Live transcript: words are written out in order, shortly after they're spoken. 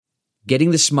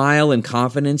Getting the smile and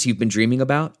confidence you've been dreaming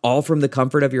about, all from the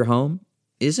comfort of your home,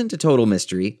 isn't a total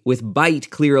mystery with Byte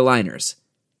clear aligners.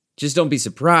 Just don't be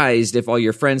surprised if all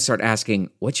your friends start asking,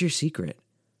 "What's your secret?"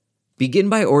 Begin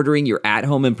by ordering your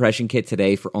at-home impression kit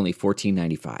today for only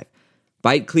 $14.95.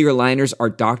 Byte clear aligners are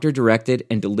doctor-directed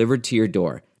and delivered to your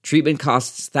door. Treatment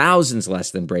costs thousands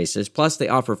less than braces, plus they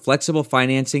offer flexible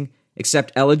financing,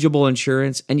 accept eligible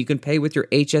insurance, and you can pay with your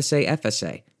HSA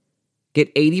FSA.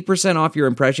 Get 80% off your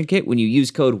impression kit when you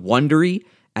use code WONDERY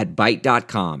at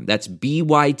Byte.com. That's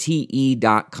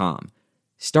BYTE.com.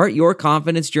 Start your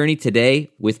confidence journey today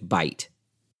with Byte.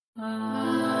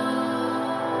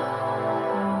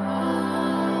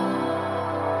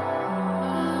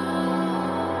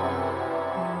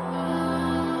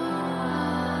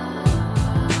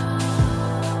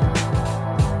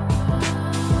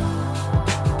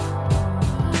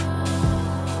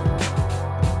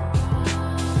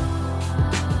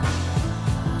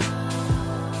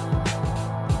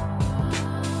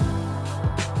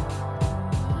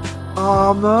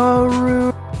 I'm a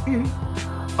Rudy,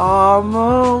 I'm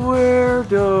a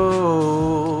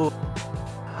weirdo.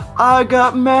 I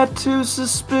got mad to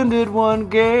suspended one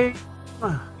game.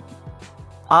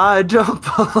 I don't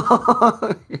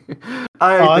belong.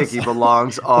 I think he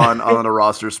belongs on a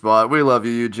roster spot. We love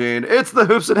you, Eugene. It's the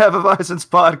Hoops and Hefeweizens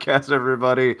podcast,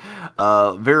 everybody.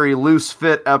 Very loose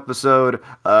fit episode.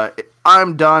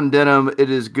 I'm Don Denham. It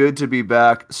is good to be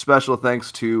back. Special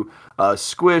thanks to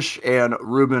Squish and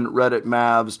Ruben Reddit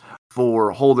Mavs for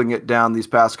holding it down these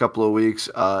past couple of weeks.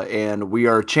 And we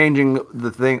are changing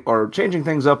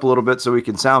things up a little bit so we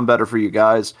can sound better for you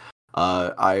guys.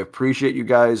 I appreciate you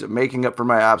guys making up for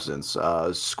my absence.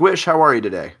 Squish, how are you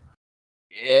today?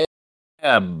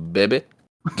 Yeah, baby.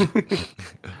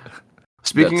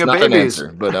 Speaking That's of not babies, an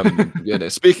answer, but I'm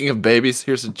good. Speaking of babies,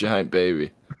 here's a giant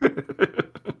baby.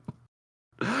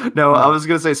 No, I was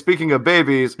going to say, speaking of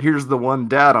babies, here's the one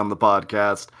dad on the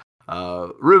podcast.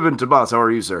 Ruben Tomas, how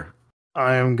are you, sir?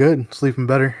 I am good. Sleeping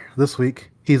better this week.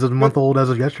 He's a month old as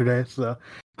of yesterday, so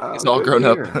He's all grown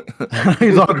up.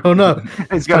 he's all grown up.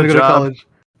 He's got Time a to go to job. college.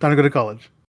 Time to go to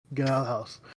college. Get out of the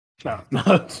house. No,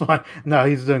 it's fine. No,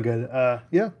 he's doing good.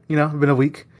 Yeah, been a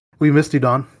week. We missed you,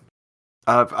 Don.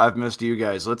 I've missed you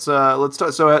guys. Let's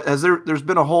talk. So there's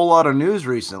been a whole lot of news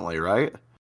recently, right?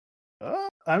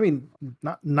 I mean,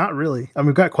 not really. I mean,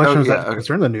 we've got questions that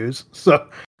concern the news. So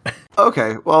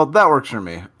Okay, well that works for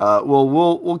me.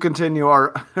 We'll continue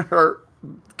our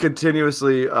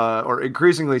continuously or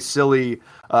increasingly silly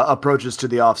approaches to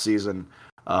the off season.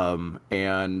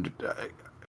 And I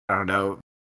don't know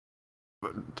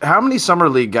how many summer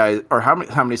league guys or how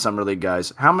many summer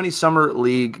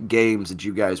league games did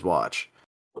you guys watch?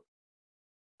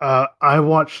 I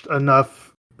watched enough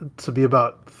to be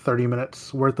about 30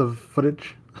 minutes worth of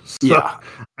footage. So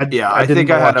I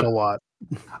think I had a lot.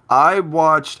 I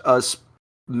watched us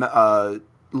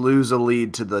lose a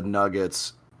lead to the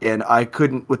Nuggets, and I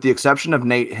couldn't, with the exception of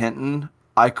Nate Hinton,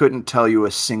 I couldn't tell you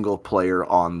a single player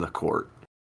on the court.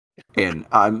 And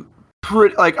I'm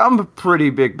a pretty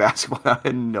big basketball. I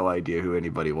had no idea who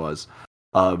anybody was.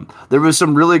 There was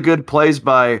some really good plays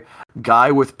by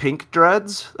guy with pink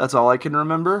dreads. That's all I can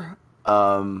remember.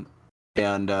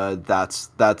 And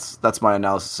that's my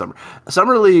analysis of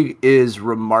Summer League is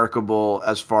remarkable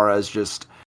as far as just,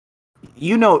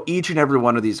 each and every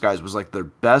one of these guys was like their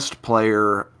best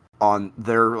player on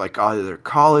their either their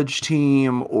college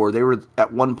team, or they were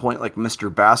at one point like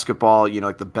Mr. Basketball,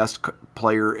 like the best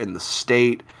player in the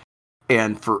state.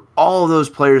 And for all of those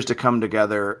players to come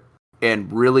together and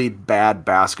really bad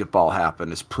basketball happen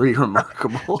is pretty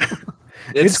remarkable.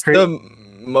 It's the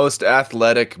most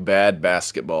athletic bad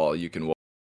basketball you can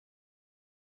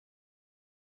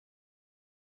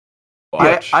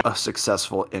watch. A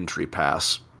successful entry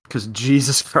pass, because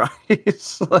Jesus Christ,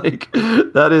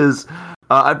 that is,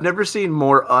 I've never seen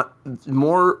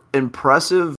more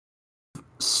impressive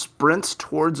sprints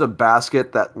towards a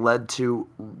basket that led to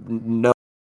no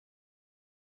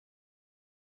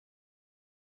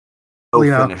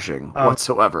finishing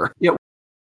whatsoever. Yeah.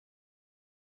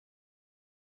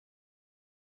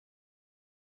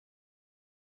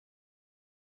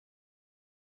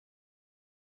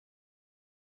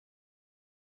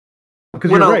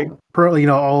 Because you're right,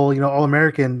 all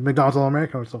American, McDonald's All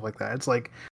American or stuff like that. It's like,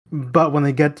 but when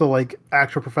they get to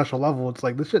actual professional level, it's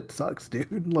like, this shit sucks, dude.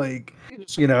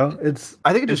 It's.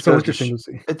 I think it just so goes interesting to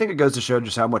see. I think it goes to show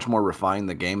just how much more refined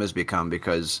the game has become.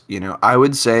 Because I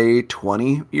would say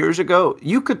 20 years ago,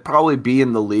 you could probably be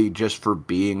in the league just for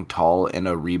being tall and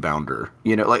a rebounder.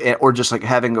 Or just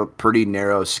having a pretty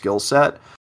narrow skill set.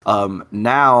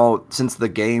 Now, since the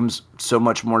game's so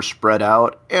much more spread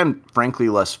out and frankly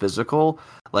less physical,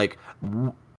 like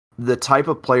the type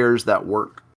of players that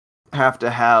work have to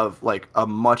have like a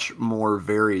much more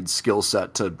varied skill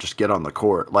set to just get on the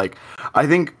court. Like I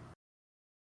think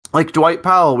like Dwight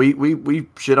Powell, we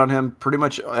shit on him pretty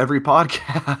much every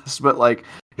podcast, but like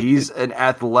he's an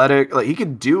athletic, like he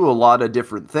can do a lot of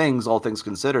different things, all things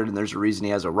considered, and there's a reason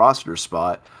he has a roster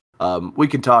spot. We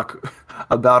can talk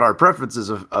about our preferences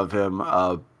of him,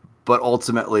 but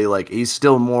ultimately, like he's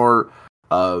still more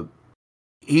athletic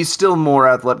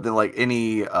than like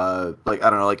any like I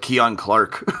don't know, like Keon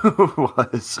Clark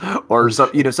was, or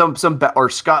some or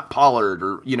Scott Pollard,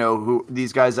 or who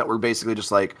these guys that were basically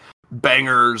just like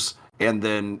bangers, and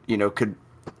then could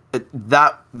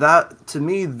that to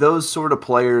me, those sort of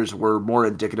players were more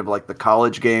indicative of like the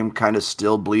college game kind of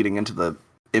still bleeding into the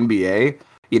NBA.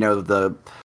 The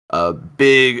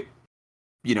big,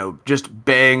 just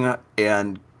bang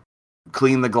and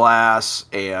clean the glass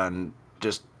and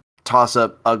just toss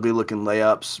up ugly looking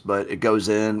layups, but it goes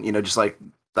in, just like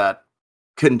that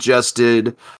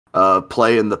congested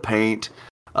play in the paint.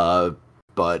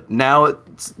 But now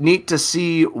it's neat to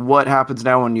see what happens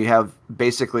now when you have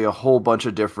basically a whole bunch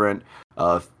of different,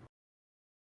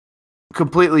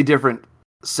 completely different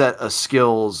set of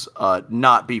skills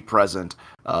not be present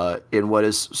in what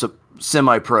is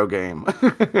semi-pro game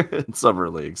in summer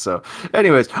league. So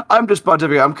anyways, I'm just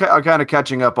pontificating. I'm kind of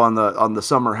catching up on the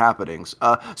summer happenings.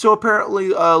 So apparently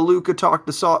Luka talked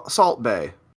to Salt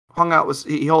Bay, hung out with,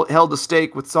 he held a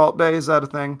steak with Salt Bay. Is that a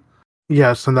thing?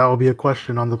 Yes, and that will be a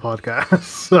question on the podcast.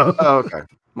 So. Oh, okay.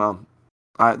 Well,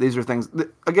 these are things.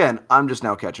 Again, I'm just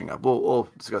now catching up. We'll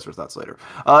discuss our thoughts later.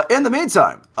 In the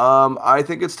meantime, I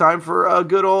think it's time for a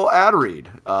good old ad read.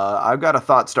 I've got a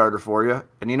thought starter for you,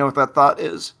 and you know what that thought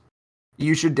is?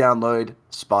 You should download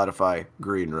Spotify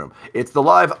Green Room. It's the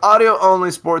live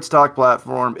audio-only sports talk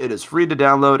platform. It is free to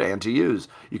download and to use.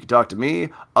 You can talk to me,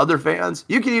 other fans.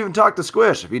 You can even talk to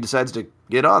Squish if he decides to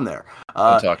get on there.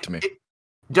 Don't talk to me.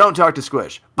 Don't talk to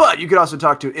Squish. But you can also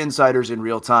talk to insiders in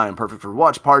real time. Perfect for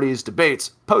watch parties,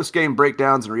 debates, post-game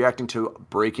breakdowns, and reacting to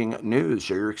breaking news.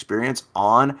 Share your experience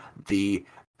on the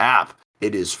app.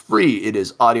 It is free. It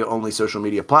is audio-only social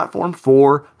media platform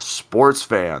for sports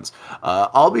fans.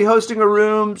 I'll be hosting a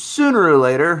room sooner or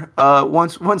later.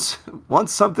 Once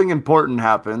something important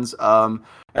happens.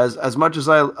 As much as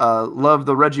I love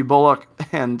the Reggie Bullock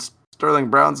and Sterling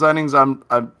Brown signings,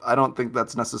 I don't think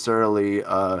that's necessarily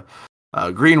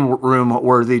green room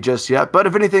worthy just yet. But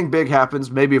if anything big happens,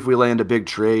 maybe if we land a big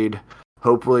trade,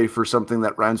 hopefully for something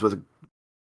that rhymes with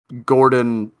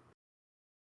Gordon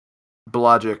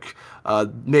Blogic,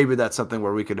 maybe that's something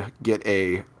where we could get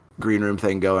a green room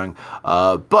thing going.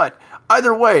 But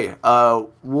either way,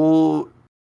 we'll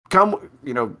come,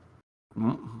 gonna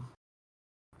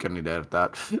need to edit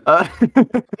that.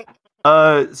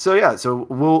 So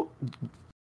we'll,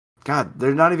 God,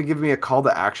 they're not even giving me a call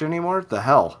to action anymore. The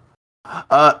hell?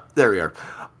 There we are.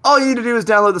 All you need to do is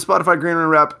download the Spotify Green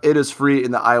Room app. It is free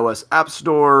in the iOS App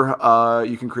Store.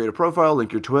 You can create a profile,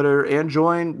 link your Twitter, and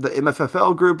join. The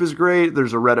MFFL group is great.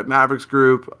 There's a Reddit Mavericks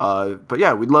group. But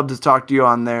yeah, we'd love to talk to you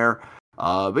on there.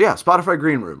 But yeah, Spotify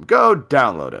Green Room. Go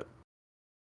download it.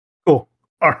 Cool.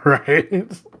 All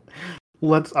right.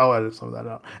 I'll edit some of that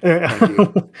out. Thank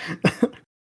you.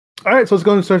 All right, so let's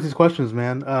go and start these questions,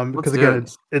 man. Because again,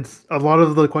 it's a lot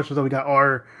of the questions that we got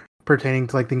are pertaining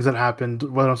to like things that happened,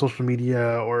 whether on social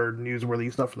media or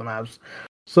newsworthy stuff for the Mavs.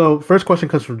 So first question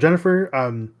comes from Jennifer.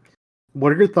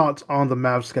 What are your thoughts on the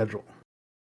Mavs schedule?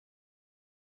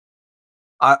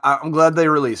 I'm glad they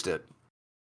released it.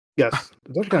 Yes,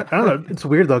 I don't know. It's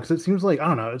weird though, because it seems like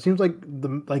It seems like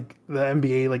the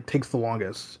NBA like takes the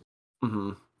longest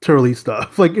to release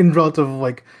stuff, like in relative of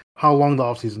like how long the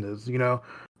offseason is.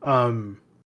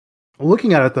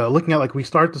 Looking at it though, like we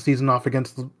start the season off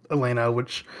against Atlanta,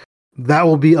 which that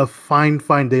will be a fine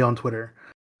day on Twitter.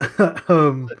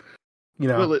 Will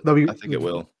it? I think it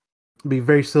will be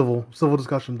very civil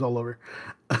discussions all over.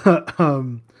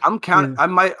 I'm counting. I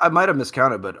might have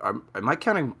miscounted, but am I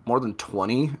counting more than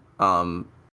 20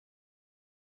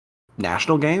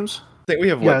 national games? I think we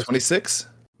have 26.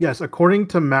 Yes, according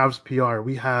to Mavs PR,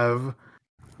 we have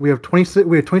 26.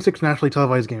 We have 26 nationally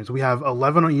televised games. We have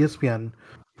 11 on ESPN,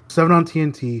 7 on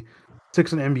TNT,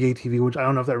 6 on NBA TV, which I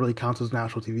don't know if that really counts as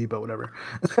national TV, but whatever.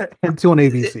 And 2 on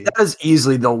ABC. That is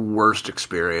easily the worst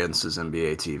experience is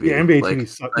NBA TV. Yeah, NBA TV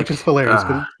sucks, which is hilarious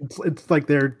because it's like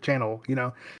their channel,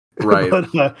 Right.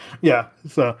 But yeah,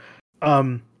 so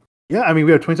yeah, I mean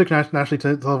we have 26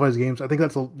 nationally televised games. I think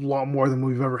that's a lot more than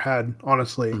we've ever had,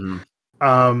 honestly.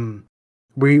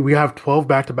 We have 12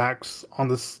 back-to-backs on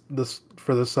this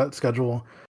for this set schedule.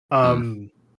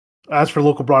 As for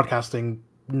local broadcasting,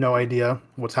 no idea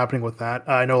what's happening with that.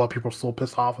 I know a lot of people are still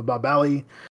pissed off about Bally.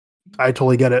 I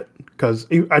totally get it, but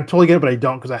I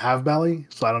don't because I have Bally,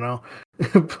 so I don't know.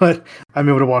 But I'm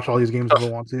able to watch all these games if I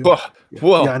want to.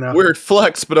 Well, weird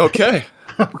flex, but okay.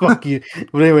 Fuck you.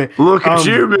 But anyway, look at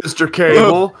you, Mr.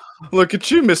 Cable. Look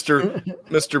at you,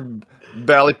 Mr.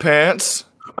 Bally Pants.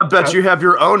 I bet you have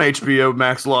your own HBO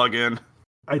Max login.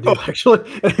 I do actually.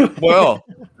 Well,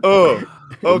 okay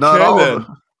then.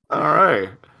 All right.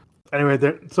 Anyway,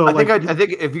 I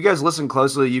think if you guys listen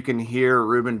closely, you can hear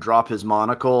Ruben drop his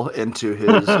monocle into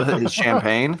his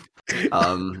champagne.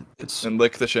 And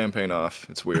lick the champagne off.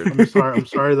 It's weird. I'm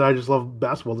sorry that I just love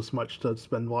basketball this much to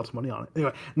spend lots of money on it.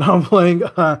 Anyway, now I'm playing.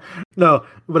 No,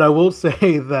 but I will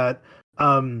say that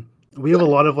we have a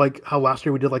lot of like how last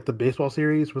year we did like the baseball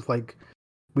series with like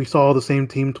we saw the same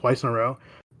team twice in a row.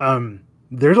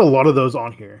 There's a lot of those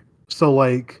on here. So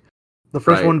like the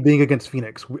first one being against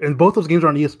Phoenix, and both those games are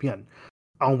on ESPN.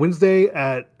 On Wednesday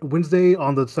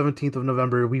on the 17th of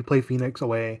November, we play Phoenix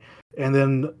away, and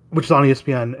then which is on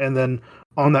ESPN, and then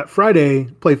on that Friday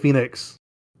play Phoenix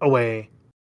away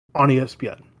on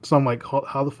ESPN. So I'm like,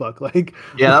 how the fuck? Like,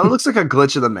 yeah, that looks like a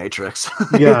glitch in the Matrix.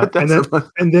 Yeah,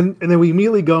 and then we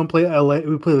immediately go and play LA.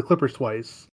 We play the Clippers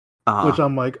twice, which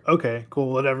I'm like, okay,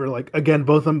 cool, whatever. Like again,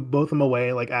 both them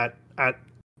away, like at I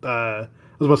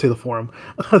was about to say the Forum,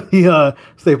 the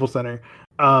Staples Center.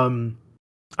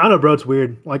 I don't know, bro. It's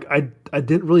weird. Like I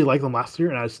didn't really like them last year,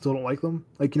 and I still don't like them.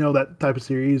 Like that type of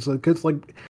series. Like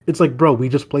it's like, bro, we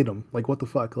just played them. Like what the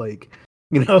fuck? Like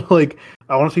like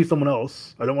I want to see someone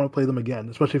else. I don't want to play them again,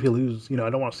 especially if you lose. I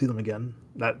don't want to see them again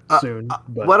that soon.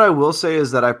 But what I will say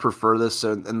is that I prefer this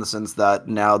in the sense that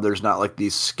now there's not like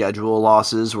these schedule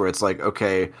losses where it's like,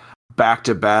 okay, back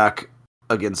to back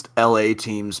against LA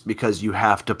teams because you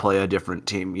have to play a different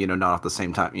team, not at the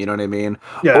same time. You know what I mean?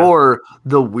 Yeah. Or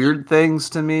the weird things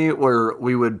to me where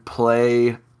we would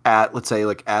play at, let's say,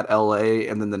 like at LA,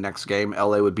 and then the next game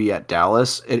LA would be at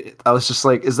Dallas. I was just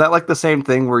like, is that like the same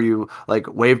thing where you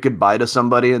like wave goodbye to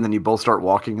somebody and then you both start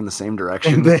walking in the same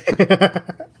direction?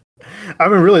 I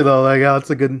mean, really though, like that's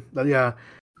a good, yeah.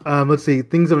 Let's see,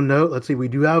 things of note. Let's see, we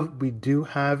do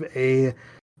have a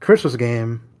Christmas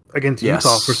game against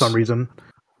Utah for some reason.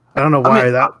 I don't know why.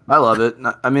 I love it.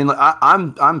 I mean,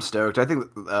 I'm stoked. I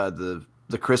think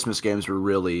the Christmas games were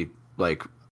really like,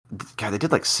 God, they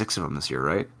did like 6 of them this year,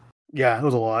 right? Yeah, it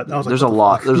was a lot. There's a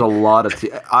lot. There's a lot of.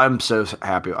 I'm so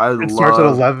happy. It starts at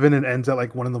 11 and ends at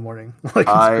like 1 a.m. Like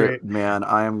great. Man,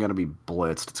 I am gonna be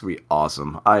blitzed. It's gonna be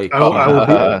awesome.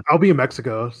 I'll be in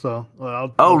Mexico, so.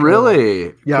 Oh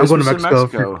really? Yeah, I'm going to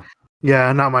Mexico.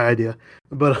 Yeah, not my idea,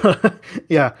 but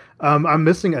yeah. I'm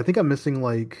missing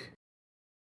like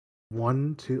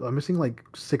 1, 2. I'm missing like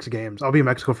 6 games. I'll be in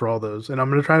Mexico for all those, and I'm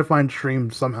gonna try to find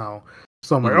streams somehow,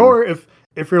 somewhere. Or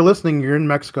if you're listening, you're in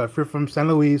Mexico. If you're from San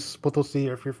Luis Potosí,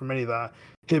 or if you're from any of that,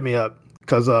 hit me up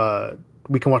because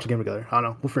we can watch a game together. I don't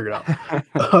know. We'll figure it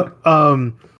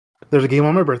out. There's a game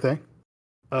on my birthday,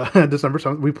 December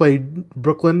 7th. We play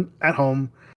Brooklyn at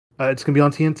home. It's gonna be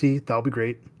on TNT. That'll be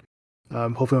great.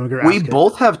 Hopefully, we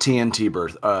both have TNT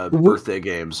birthday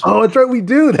games. Oh, that's right, we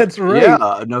do. That's right.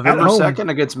 Yeah, November 2nd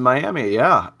against Miami.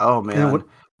 Yeah. Oh man.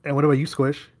 And what about you,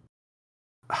 Squish?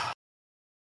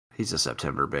 He's a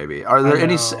September baby. Are there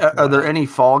any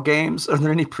fall games? Are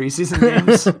there any preseason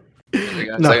games?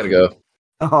 No. I gotta go.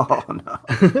 Oh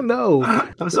no. No.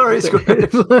 I'm sorry,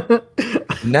 Squish.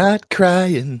 Not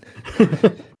crying.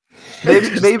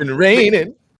 It's been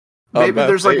raining. Maybe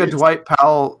there's like a Dwight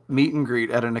Powell meet and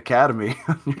greet at an academy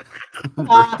on your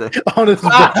birthday. On his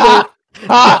birthday.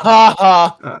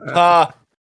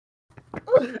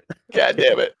 God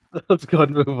damn it. Let's go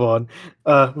ahead and move on.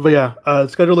 But yeah,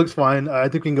 schedule looks fine. I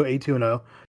think we can go 8-2-0.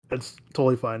 It's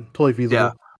totally fine. Totally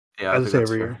feasible. Yeah. As I say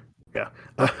every year. Yeah.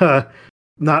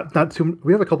 Not too.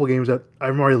 We have a couple games that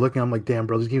I'm already looking. I'm like, damn,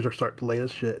 bro, these games are starting late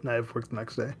as shit, and I have work the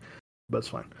next day. But it's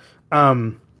fine.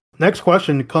 Next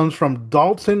question comes from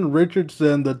Dalton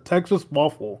Richardson, the Texas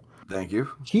Waffle. Thank you.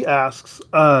 He asks,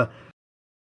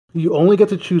 you only get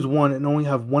to choose one and only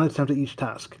have one attempt at each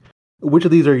task. Which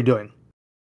of these are you doing?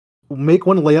 Make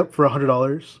one layup for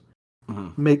 $100.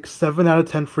 Mm-hmm. Make 7 out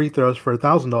of 10 free throws for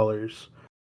 $1,000.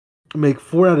 Make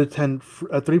 4 out of 10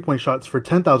 3-point shots for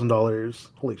 $10,000.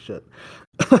 Holy shit.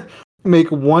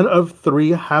 Make 1 of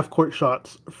 3 half-court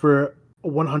shots for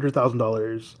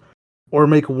 $100,000. Or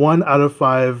make 1 out of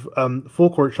 5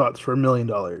 full-court shots for $1 million.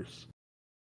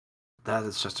 That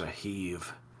is just a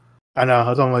heave. I know.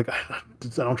 I'm like, I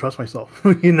don't trust myself.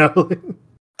 You know?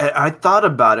 I thought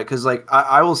about it because, like,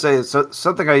 I will say it's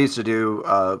something I used to do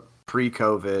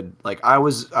pre-COVID. Like, I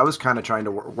was kind of trying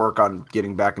to work on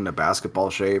getting back into basketball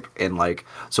shape, and like,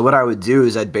 so what I would do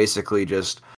is I'd basically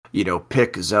just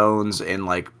pick zones and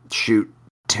like shoot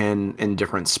 10 in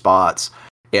different spots.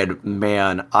 And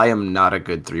man, I am not a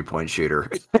good 3-point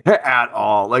shooter at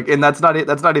all. Like, and that's not even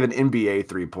NBA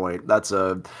 3-point. That's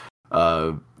a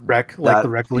rec, like the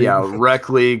rec league. Yeah, rec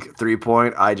league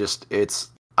 3-point. I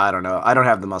don't know. I don't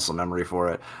have the muscle memory for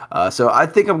it. So I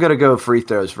think I'm gonna go free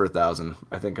throws for 1,000.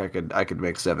 I think I could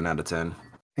make 7 out of 10.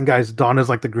 And guys, Don is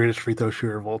like the greatest free throw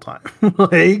shooter of all time.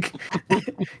 Like,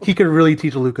 he could really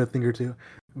teach Luka a thing or two.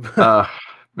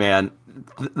 Man,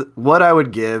 what I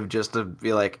would give just to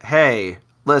be like, hey,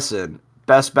 listen,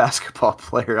 best basketball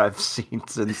player I've seen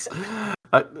since.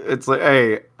 It's like,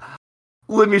 hey,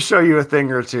 let me show you a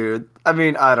thing or two. I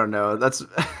mean, I don't know. That's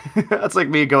like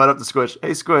me going up to Squish.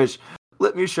 Hey, Squish,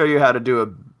 let me show you how to do a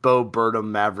Bo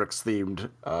Burnham Mavericks themed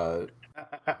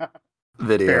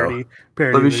video.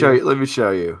 Parody let me video. Let me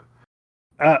show you.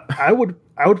 I would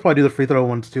probably do the free throw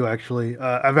ones too. Actually,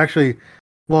 I've actually,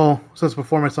 well, since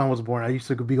before my son was born, I used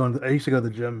to go to the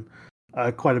gym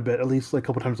quite a bit, at least like a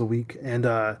couple times a week, and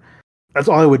that's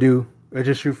all I would do. I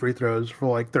just shoot free throws for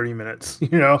like 30 minutes,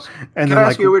 And can I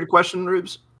ask you a weird question,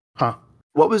 Rubes? Huh?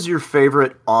 What was your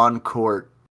favorite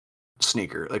on-court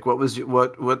sneaker? Like, what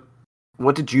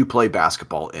did you play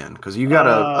basketball in? Because you got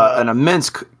an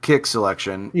immense kick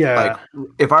selection. Yeah. Like,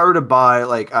 if I were to buy,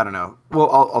 like, I don't know.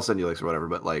 Well, I'll send you links or whatever.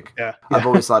 But like, yeah. I've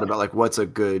always thought about like, what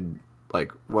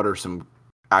are some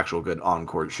actual good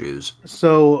on-court shoes?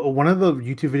 So one of the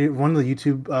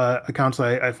YouTube accounts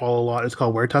I follow a lot is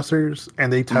called Wear Testers,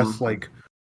 and they test like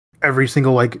every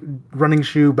single like running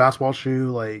shoe, basketball shoe,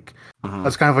 like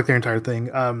that's kind of like their entire thing.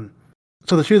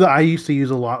 So the shoe that I used to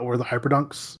use a lot were the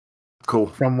Hyperdunks. Cool.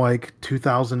 From like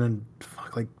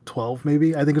 2012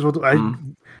 maybe, I think is what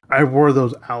I wore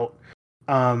those out.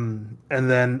 And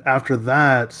then after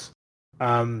that,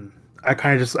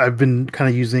 I've been kind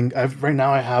of using. Right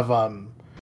now I have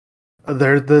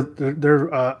they're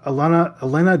Elena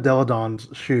Deladon's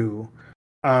shoe,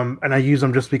 and I use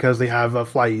them just because they have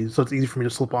flyees, so it's easy for me to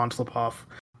slip on, slip off.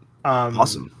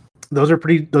 Awesome. I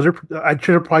probably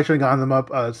should have gotten them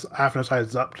up half an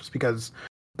size up, just because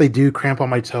they do cramp on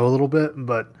my toe a little bit.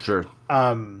 But sure.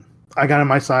 I got in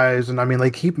my size, and I mean,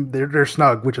 like, they're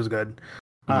snug, which is good.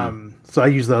 So I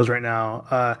use those right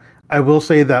now. I will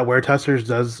say that Wear Testers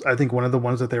does, I think one of the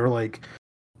ones that they were like,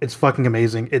 it's fucking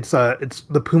amazing. It's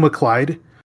the Puma Clyde,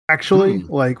 actually,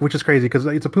 like, which is crazy because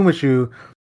it's a Puma shoe,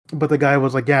 but the guy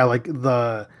was like, yeah, like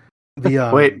the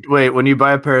wait, when you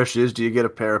buy a pair of shoes, do you get a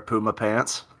pair of Puma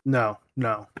pants? No,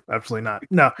 absolutely not.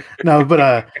 No,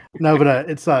 but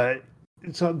it's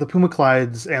the Puma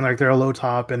Clydes, and like they're a low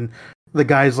top, and the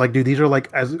guy's like, dude, these are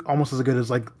like almost as good as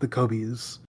like the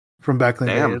Kobe's from back in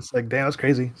the day. It's like, damn, that's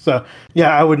crazy. So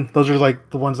yeah, I would. Those are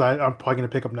like the ones I'm probably gonna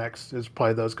pick up next. Is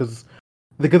probably those, because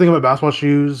the good thing about basketball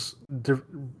shoes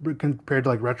compared to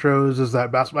like retros is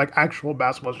that actual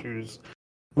basketball shoes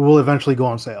will eventually go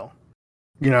on sale.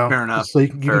 Fair enough. So you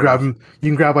can grab them. You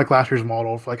can grab like last year's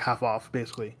model for like half off,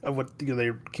 basically, of what they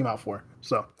came out for.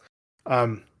 So,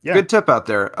 yeah. Good tip out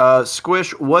there.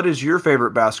 Squish, what is your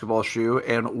favorite basketball shoe,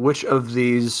 and which of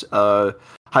these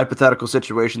hypothetical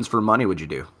situations for money would you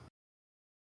do?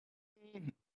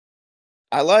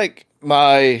 I like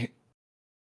my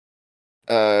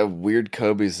weird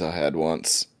Kobe's I had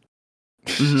once.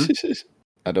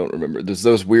 I don't remember. There's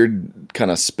those weird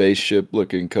kind of spaceship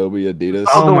looking Kobe Adidas.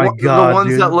 Oh my god! The ones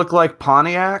dude. that look like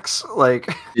Pontiacs, like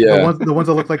yeah, the ones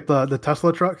that look like the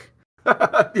Tesla truck.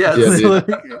 Yes. Yeah, dude.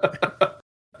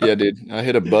 Yeah, dude. I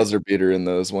hit a buzzer beater in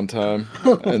those one time,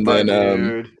 and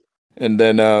then and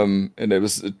it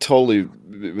was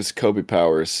Kobe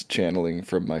Powers channeling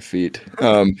from my feet.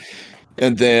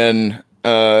 And then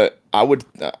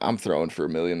I'm throwing for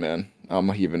 $1 million, man.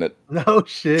 I'm heaving it. No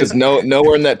shit. Because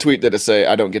nowhere in that tweet did it say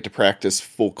I don't get to practice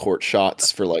full court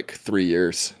shots for like 3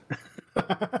 years.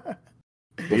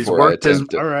 He's worked his.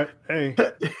 All right, hey.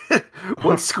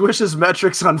 What's Squish's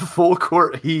metrics on full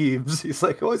court heaves? He's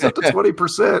like, oh, he's up to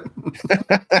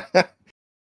 20%.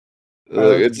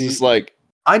 It's just like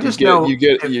I just know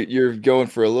you're going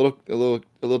for a little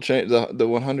change. The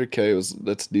 100K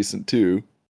that's decent too,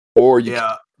 or you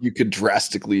could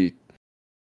drastically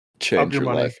change your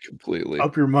life completely.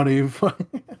 Up your money.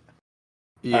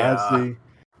 Yeah,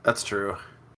 that's true.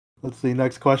 Let's see.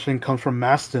 Next question comes from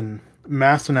Maston.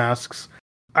 Maston asks,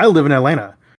 I live in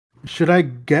Atlanta. Should I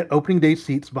get opening day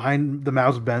seats behind the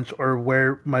Mavs bench or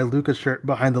wear my Luka shirt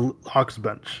behind the Hawks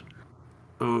bench?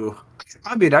 Ooh.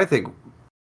 I mean, I think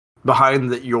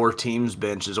behind your team's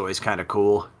bench is always kind of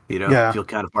cool. You know, feel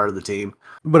kind of part of the team.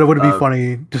 But it would be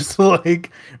funny just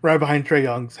like right behind Trae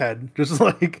Young's head, just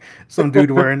like some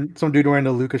dude wearing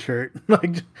a Luka shirt.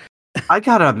 Like, I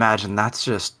gotta imagine that's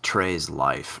just Trae's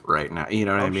life right now. You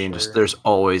know what I mean? Sure. Just there's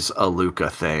always a Luka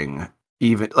thing.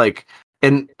 Even like,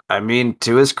 and I mean,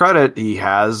 to his credit,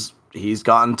 he's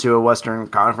gotten to a Western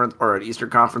Conference or an Eastern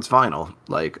Conference final.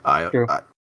 Like I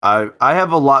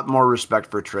have a lot more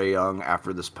respect for Trae Young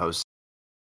after this postseason.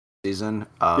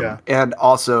 And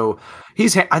also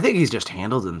I think he's just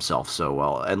handled himself so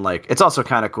well, and like it's also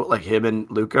kind of cool. Like him and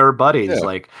Luka are buddies. Yeah.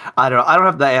 Like I don't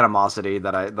have the animosity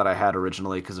that I had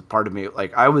originally, because a part of me,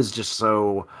 like I was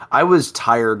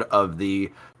tired of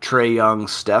the Trae Young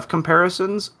Steph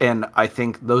comparisons, and I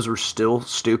think those were still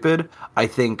stupid. I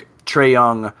think Trae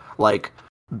Young, like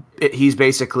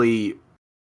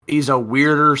he's a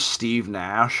weirder Steve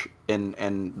Nash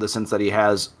in the sense that he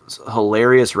has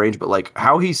hilarious range, but like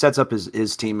how he sets up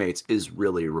his teammates is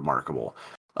really remarkable.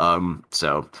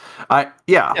 So I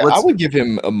would give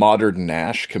him a modern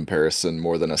Nash comparison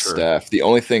more than a Steph. The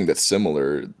only thing that's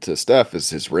similar to Steph is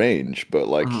his range, but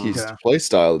like his play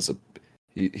style is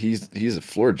he's a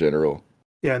floor general.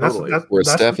 Yeah, and that's where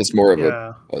Steph is more of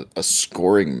a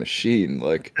scoring machine.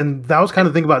 Like, and that was kind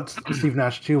of the thing about Steve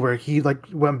Nash too, where he like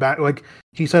went back, like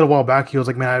he said a while back, he was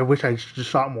like, "Man, I wish I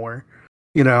just shot more,"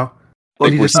 you know.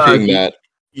 Like we're seeing that,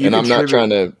 and I'm not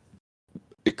trying to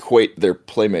equate their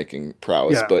playmaking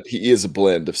prowess, but he is a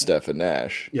blend of Steph and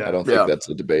Nash. Yeah. I don't think that's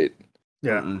a debate.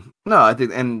 Yeah, no,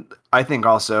 I think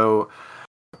also.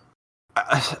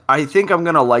 I think I'm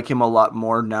gonna like him a lot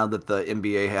more now that the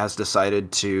NBA has decided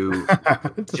to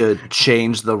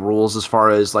change the rules as far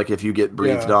as like if you get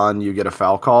breathed on, you get a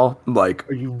foul call. Like,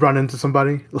 or you run into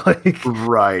somebody, like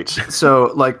right.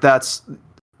 So like that's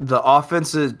the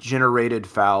offensive generated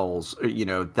fouls. You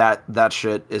know that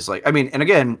shit is like. I mean, and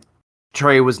again,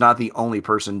 Trae was not the only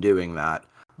person doing that,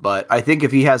 but I think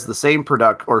if he has the same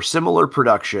product or similar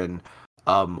production.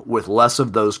 With less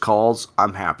of those calls,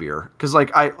 I'm happier. Because,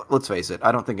 like, let's face it,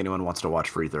 I don't think anyone wants to watch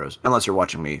free throws unless you're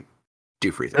watching me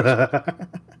do free throws.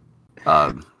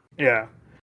 Yeah.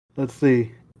 Let's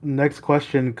see. Next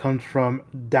question comes from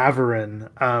Daverin.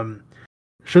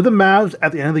 Should the Mavs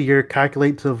at the end of the year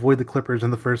calculate to avoid the Clippers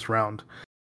in the first round?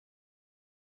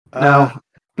 No,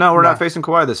 we're not facing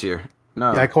Kawhi this year.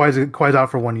 No. Yeah, Kawhi's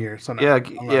out for 1 year. So no,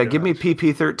 give me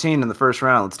PP13 in the first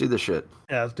round. Let's do this shit.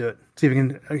 Yeah, let's do it. See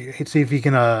if he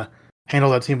can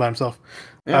handle that team by himself.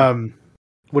 Yeah.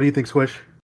 What do you think, Squish?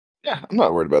 Yeah, I'm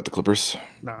not worried about the Clippers.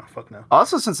 No, fuck no.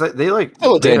 Also, since they like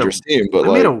a dangerous team, but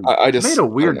like I just made a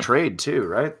weird trade too,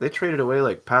 right? They traded away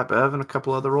like Pat Bev and a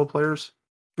couple other role players.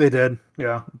 They did,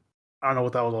 yeah. I don't know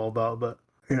what that was all about, but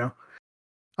I don't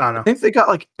know. I think they got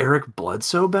like Eric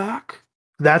Bledsoe back.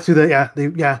 That's who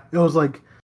it was like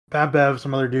Pat Bev,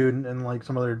 some other dude, and like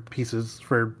some other pieces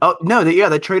for. Oh no,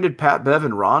 they traded Pat Bev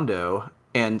and Rondo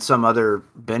and some other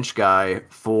bench guy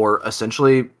for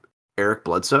essentially Eric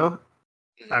Bledsoe.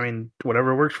 I mean,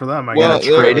 whatever works for them. I guess.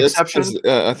 Trade exception.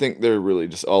 I think they're really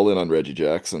just all in on Reggie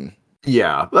Jackson.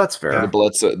 Yeah, that's fair. And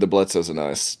the Bledsoe's a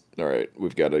nice. All right,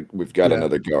 we've got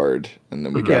another guard, and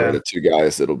then we got rid of two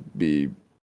guys that'll be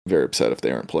very upset if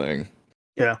they aren't playing.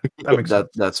 Yeah, that makes sense.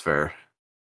 That's fair.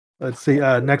 Let's see.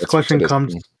 Next question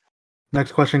comes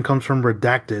from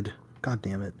Redacted. God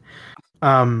damn it.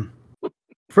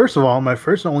 First of all, my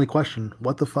first and only question: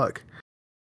 what the fuck?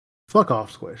 Fuck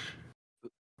off, Squish.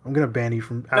 I'm gonna ban you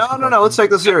from. No. Let's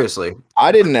take this seriously.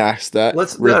 I didn't ask that.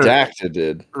 Redacted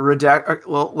did.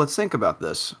 Well, let's think about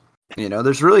this. You know,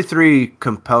 there's really three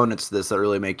components to this that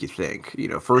really make you think. You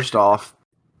know, first off,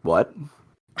 what?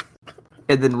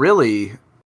 And then really,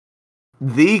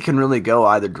 the can really go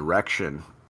either direction.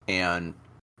 And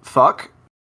fuck,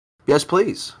 yes,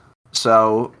 please.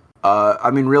 So, I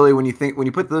mean, really, when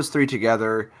you put those three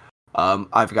together,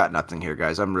 I've got nothing here,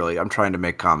 guys. I'm trying to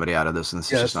make comedy out of this, and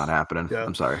this is just not happening. Yeah.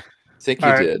 I'm sorry. I think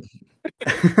you did.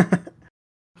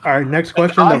 All right, next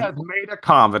question. I have made a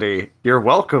comedy. You're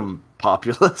welcome,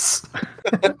 populace.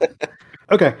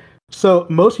 Okay, so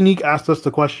Most Unique asked us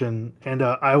the question, and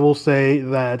I will say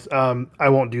that I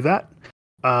won't do that.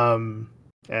 And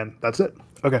that's it.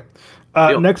 Okay.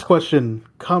 Next question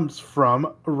comes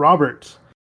from Robert.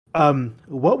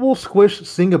 What will Squish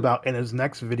sing about in his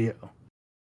next video?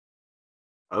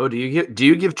 Oh, do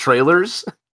you give trailers?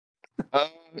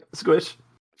 Squish.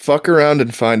 Fuck around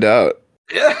and find out.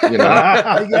 Yeah. You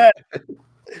know? Yeah.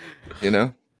 You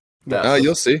know? Yes.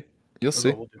 You'll see. You'll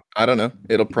see. I don't know.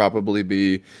 It'll probably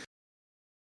be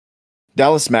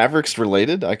Dallas Mavericks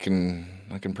related. I can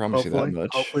promise you that much.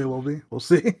 Hopefully it will be. We'll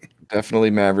see. Definitely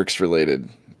Mavericks related.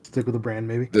 Stick with the brand,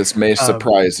 maybe. This may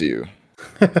surprise you.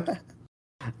 All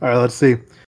right, let's see.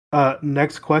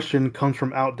 Next question comes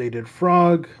from Outdated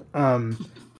Frog.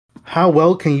 How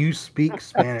well can you speak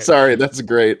Spanish? Sorry, that's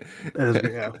great. That is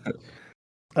great,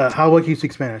 yeah. How well can you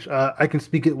speak Spanish? I can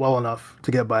speak it well enough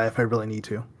to get by if I really need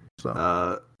to.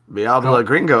 So, me habla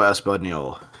gringo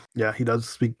español. Yeah, he does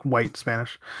speak white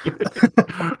Spanish.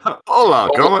 Hola,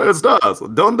 ¿cómo estás?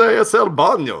 ¿Dónde es el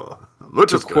baño?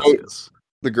 Muchas gracias.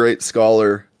 The great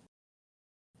scholar,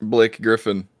 Blake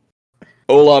Griffin.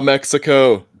 Hola,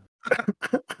 Mexico.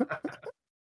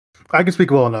 I can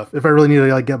speak well enough. If I really need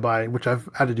to get by, which I've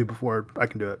had to do before, I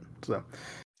can do it. So,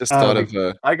 just thought of.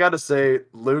 I gotta say,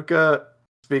 Luca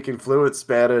speaking fluent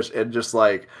Spanish and just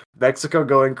Mexico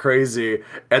going crazy,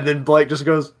 and then Blake just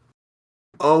goes,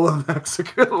 "Hola,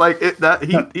 Mexico!"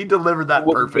 He delivered that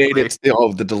perfectly.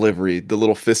 The delivery, the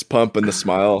little fist pump and the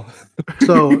smile.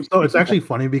 So it's actually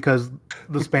funny because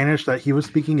the Spanish that he was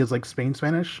speaking is Spain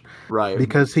Spanish, right?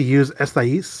 Because he used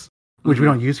 "estáis," which we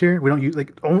don't use here. We don't use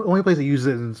only place that uses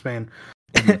it is in Spain.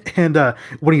 And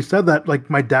when he said that,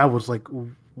 my dad was like,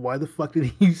 "Why the fuck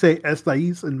did he say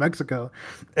estáis in Mexico?"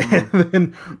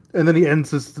 And then he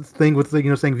ends this thing with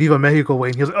saying "Viva Mexico" way,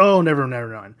 and he goes, "Oh, never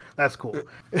mind. That's cool."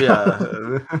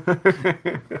 Yeah.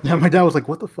 Yeah, my dad was like,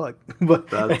 "What the fuck?"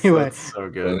 But anyway, that's so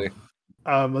good.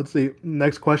 Let's see.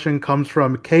 Next question comes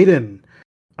from Caden.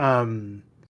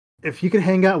 If you could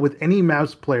hang out with any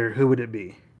Mavs player, who would it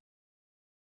be?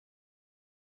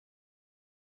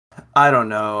 I don't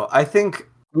know. I think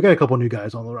we got a couple new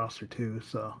guys on the roster too.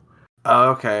 So.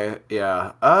 Okay.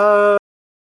 Yeah.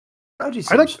 Reggie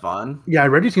seems fun. Yeah,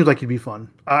 Reggie seems like he'd be fun.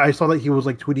 I saw that he was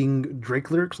tweeting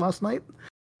Drake lyrics last night.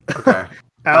 Okay.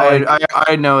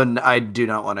 I know, and I do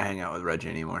not want to hang out with Reggie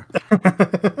anymore.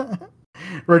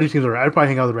 Reggie seems alright. I'd probably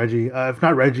hang out with Reggie. If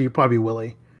not Reggie, probably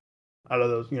Willie. Out of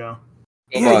those, Yeah,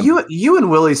 you and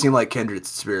Willie seem like kindred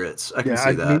spirits. I can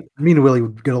see that. Me and Willie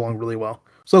would get along really well.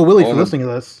 So Willie, if you're listening to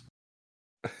this,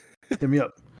 hit me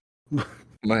up.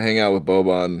 I'm gonna hang out with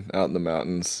Boban out in the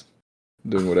mountains,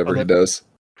 doing whatever he does.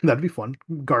 That'd be fun.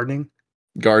 Gardening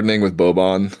with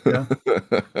Boban. Yeah,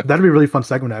 that'd be a really fun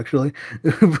segment, actually.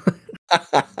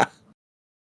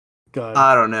 God.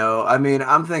 I don't know. I mean,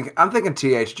 I'm thinking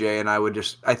THJ, and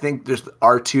I think just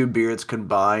our two beards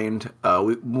combined,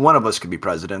 one of us could be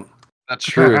president. That's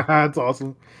true. That's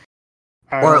awesome.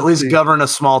 Or at least govern a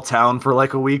small town for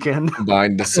a weekend.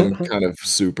 Combined to some kind of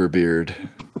super beard.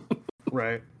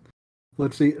 Right.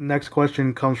 Let's see. Next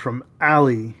question comes from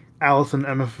Allison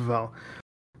MFFL.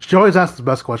 She always asks the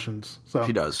best questions. So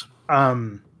she does.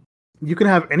 You can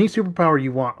have any superpower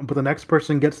you want, but the next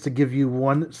person gets to give you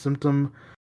one symptom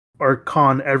or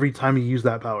con every time you use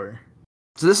that power.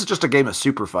 So this is just a game of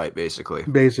super fight, basically.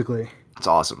 Basically. It's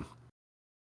awesome.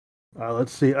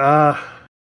 Let's see.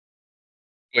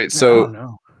 Wait,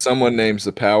 so someone names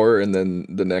the power and then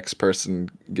the next person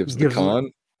gives the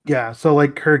con? Yeah, so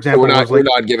her example we're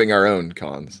not giving our own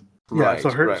cons. Yeah, right, so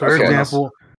her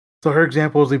example her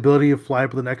example is the ability to fly,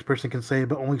 but the next person can say,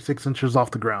 but only 6 inches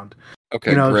off the ground.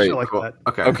 Okay, great. Shit like that.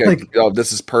 Okay.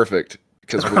 This is perfect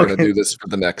because we're gonna do this for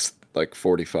the next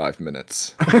 45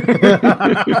 minutes.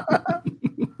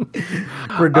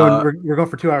 We're going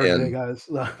for 2 hours today, guys.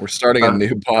 We're starting a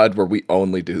new pod where we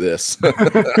only do this.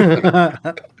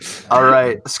 All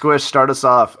right, Squish, start us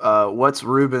off. What's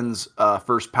Ruben's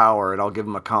first power, and I'll give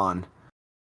him a con.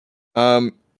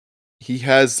 He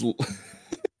has.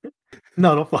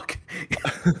 No, don't fuck.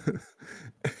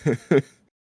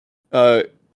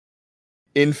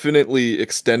 Infinitely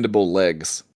extendable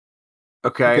legs.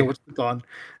 Okay. What's the con?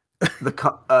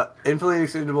 Infinitely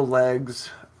extendable legs.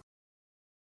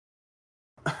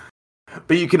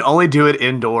 But you can only do it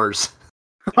indoors.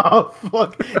 Oh,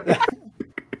 fuck.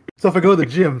 So if I go to the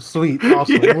gym, sweet.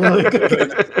 Awesome.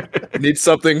 Yeah. Need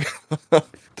something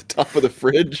off the top of the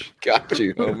fridge? Got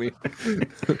you, homie.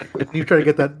 You try to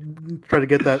get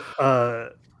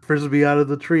that frisbee out of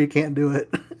the tree, can't do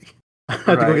it.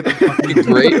 Right. Great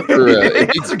for he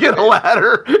needs to get a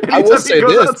ladder. I will say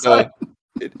this,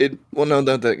 well, no,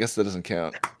 I guess that doesn't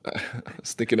count. I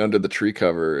was thinking under the tree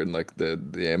cover in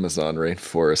the Amazon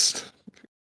rainforest.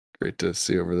 Great to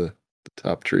see over the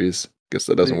top trees. Guess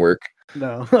that doesn't work.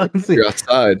 No, you're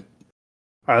outside.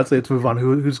 All right, let's move on.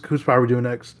 Whose power are we doing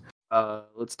next?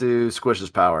 Let's do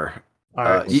Squish's power. All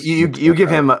right, you give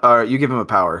him a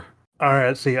power. All right,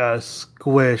 let's see.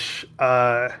 Squish.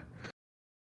 Fuck.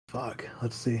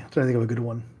 Let's see. I'm trying to think of a good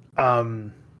one.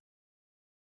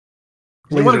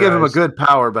 You want to give him a good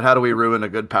power, but how do we ruin a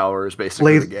good power is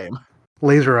basically the game.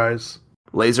 Laser eyes.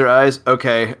 Laser eyes?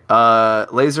 Okay.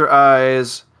 Laser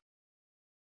eyes.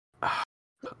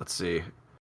 Let's see.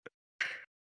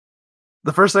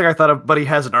 The first thing I thought of, but he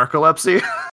has narcolepsy.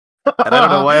 And I don't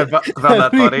know why I found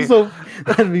that funny.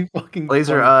 That'd be fucking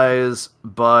laser funny. eyes,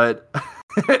 but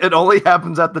it only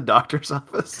happens at the doctor's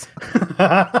office.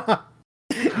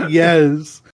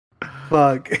 Yes.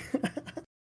 Fuck.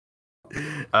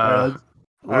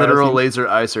 Literal laser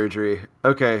eye surgery.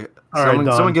 Okay.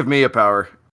 Someone give me a power.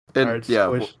 And,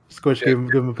 Squish, give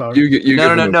him a power.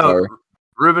 No.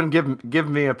 Ruben, give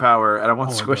me a power, and I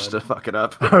want Squish to fuck it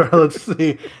up. All right, let's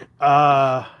see.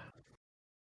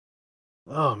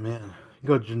 Oh man,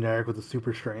 go generic with the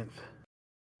super strength.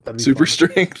 Super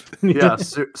strength. Yeah,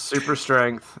 super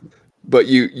strength. But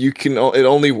you can. It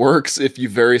only works if you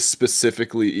very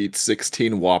specifically eat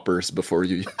 16 Whoppers before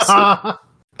you use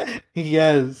it.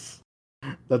 Yes,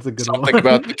 that's a good one. Think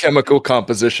about the chemical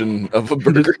composition of a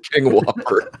Burger King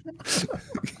Whopper.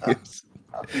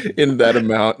 In that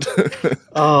amount.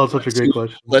 Oh, such a great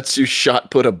question. Lets you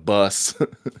shot put a bus.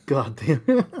 God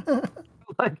damn.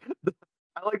 I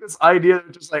like this idea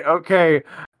of just like, okay,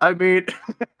 I mean,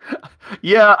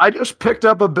 yeah, I just picked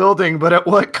up a building, but at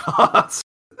what cost?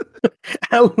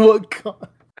 At what cost?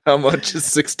 How much is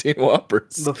 16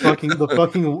 Whoppers? The fucking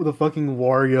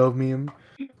Wario meme.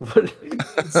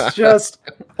 It's just,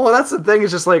 well, that's the thing.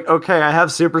 It's just like, okay, I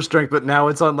have super strength, but now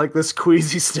it's on like this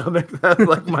queasy stomach that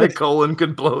like my colon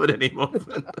could blow at any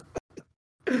moment.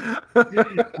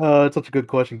 It's such a good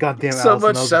question. God damn it, so Allison,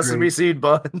 much sesame seed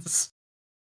buns.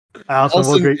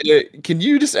 Allison, can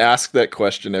you just ask that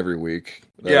question every week?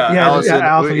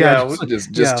 Allison,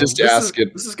 just ask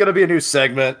it. This is gonna be a new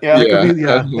segment.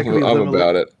 I'm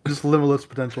about it. Just limitless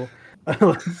potential.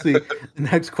 Let's see. The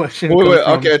next question. Wait.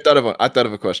 Okay, I thought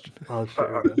of a question. Oh,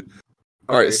 sure.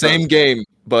 All right, same game,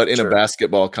 but in a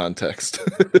basketball context.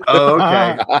 Oh,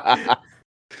 okay.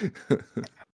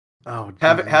 Oh,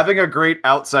 having a great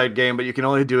outside game, but you can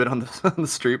only do it on the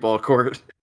street ball court.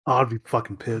 Oh, I'd be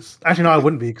fucking pissed. Actually, no, I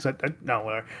wouldn't be because no,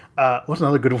 whatever. What's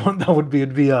another good one? That would be.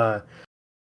 It'd be I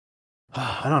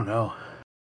don't know.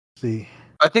 Let's see.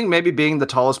 I think maybe being the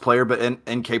tallest player, but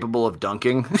incapable of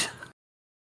dunking.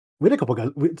 We had a couple guys.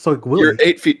 So like Willie. You're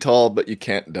 8 feet tall, but you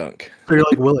can't dunk. So you're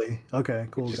like Willie. Okay,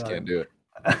 cool. You just can't do it.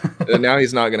 And now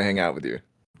he's not going to hang out with you.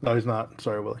 No, he's not.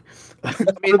 Sorry, Willie. I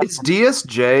mean, it's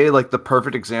DSJ like the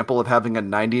perfect example of having a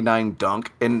 99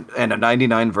 dunk and a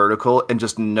 99 vertical and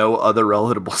just no other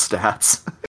relatable stats.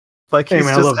 Like he's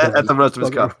just at the rest of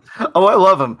his cup. Oh, I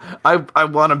love him. I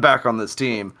want him back on this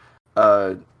team.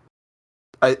 I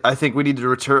think we need to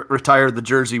retire the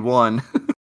Jersey 1.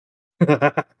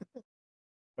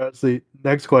 Let's see.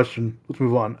 Next question. Let's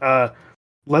move on.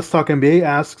 Let's Talk NBA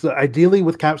asks, ideally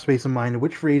with cap space in mind,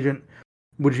 which free agent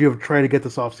would you have tried to get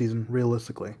this offseason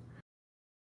realistically?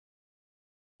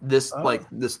 The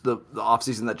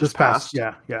offseason that just passed?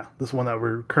 Yeah. This one that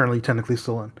we're currently technically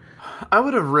still in. I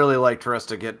would have really liked for us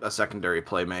to get a secondary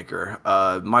playmaker.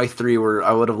 My three were,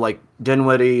 I would have liked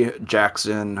Dinwiddie,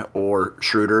 Jackson, or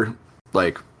Schroeder.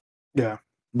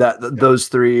 Those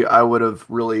three I would have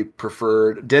really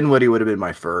preferred. Dinwiddie would have been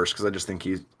my first because I just think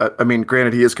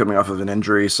granted he is coming off of an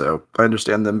injury, so I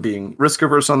understand them being risk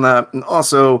averse on that. And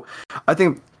also, I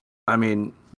can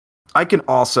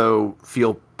also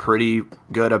feel pretty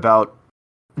good about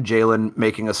Jalen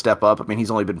making a step up. I mean, he's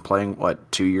only been playing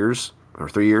 2 years or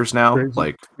 3 years now.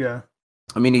 Crazy.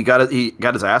 I mean, he got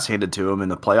his ass handed to him in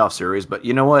the playoff series, but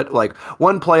you know what? Like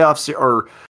one playoff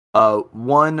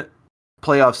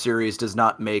series does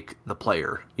not make the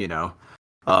player, you know.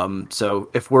 So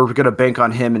if we're going to bank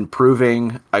on him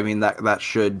improving, I mean that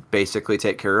should basically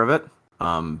take care of it.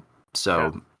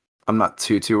 I'm not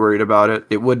too worried about it.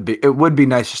 It would be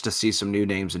nice just to see some new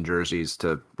names and jerseys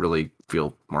to really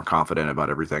feel more confident about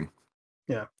everything.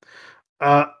 Yeah.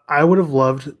 I would have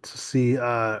loved to see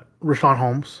Richaun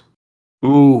Holmes.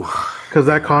 Ooh, because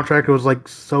that contract was like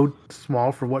so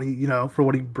small for what he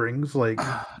brings. Like,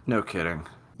 no kidding.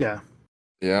 Yeah.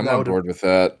 Yeah, I'm on board with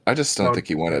that. I just don't think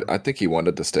he wanted. I think he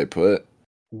wanted to stay put.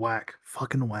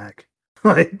 Fucking whack.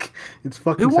 Like, it's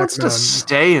fucking. Who wants to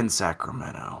stay in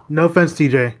Sacramento? No offense,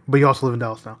 TJ, but you also live in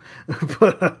Dallas now.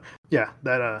 But no.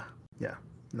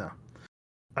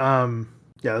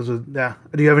 Those are,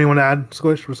 Do you have anyone to add,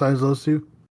 Squish, besides those two?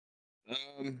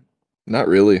 Not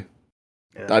really.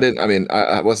 Yeah.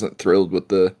 I wasn't thrilled with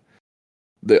the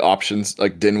options.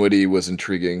 Like Dinwiddie was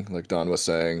intriguing, like Don was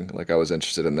saying. Like I was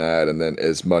interested in that, and then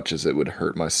as much as it would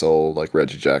hurt my soul, like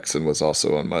Reggie Jackson was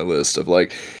also on my list of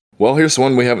like, well, here's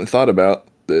one we haven't thought about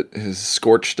that has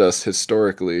scorched us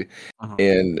historically,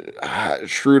 and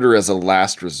Schroeder as a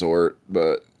last resort.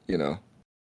 But you know,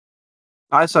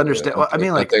 I just understand. I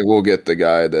think we'll get the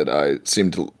guy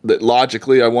that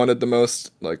logically I wanted the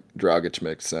most. Like Dragic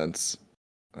makes sense.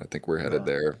 I think we're headed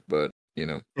there, but He's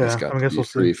Yeah, got I to guess be we'll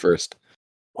free see. first.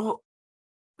 Well,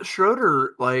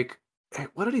 Schroeder, like,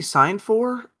 what did he sign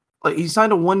for? Like, he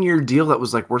signed a 1-year deal that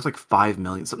was like worth like 5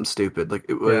 million, something stupid. Like,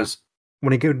 it was.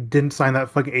 When he didn't sign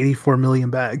that fucking 84 million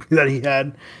bag that he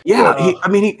had. Yeah,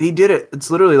 he did it.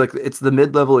 It's literally like it's the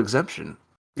mid-level exemption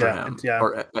for him,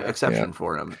 or exception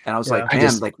for him. And I was like,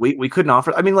 man, like we couldn't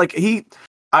offer. I mean, like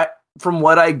from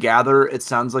what I gather, it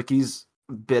sounds like he's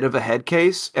a bit of a head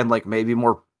case and like maybe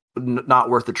more not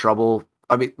worth the trouble.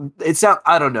 I mean,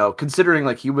 I don't know, considering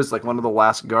like he was like one of the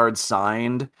last guards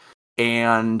signed,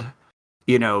 and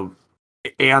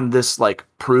and this like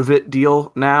prove it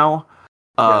deal now.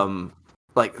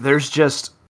 Like there's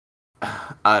just,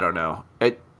 I don't know.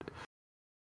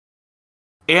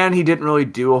 And he didn't really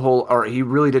he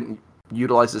really didn't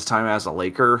utilize his time as a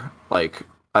Laker. Like,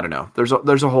 I don't know. There's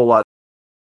a whole lot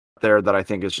there that I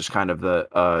think is just kind of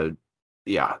there's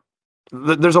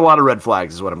a lot of red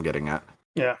flags is what I'm getting at.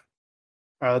 Yeah.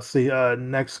 All right, let's see.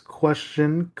 Next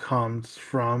question comes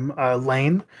from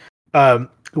Lane.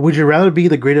 Would you rather be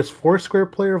the greatest Foursquare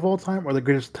player of all time or the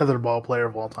greatest tetherball player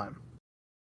of all time?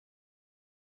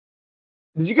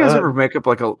 Did you guys ever make up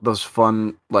like those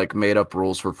fun like made up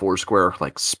rules for Foursquare,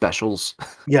 like specials?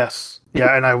 Yes.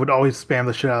 Yeah, and I would always spam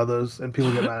the shit out of those, and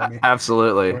people get mad at me.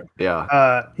 Absolutely.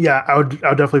 Yeah. Yeah, I would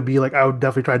definitely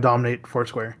try to dominate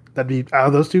Foursquare. That'd be out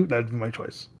of those two, that'd be my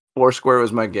choice. Foursquare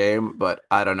was my game, but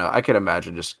I don't know. I could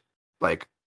imagine just like,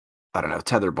 I don't know,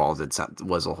 tetherball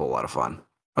was a whole lot of fun.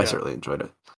 I certainly enjoyed it.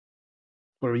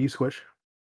 What were you, Squish?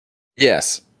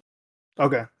 Yes.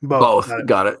 Okay. Both.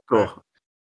 Got it. Cool. Right.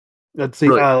 Let's see.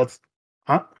 Really?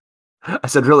 I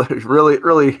said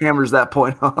really hammers that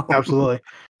point home. Absolutely.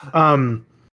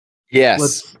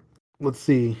 Yes. Let's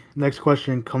see. Next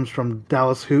question comes from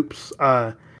Dallas Hoops.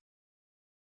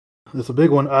 This is a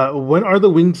big one. When are the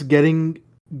Wings going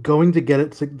to get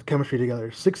it chemistry together?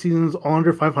 6 seasons, all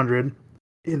under 500.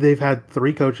 They've had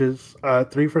 3 coaches,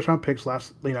 3 first-round picks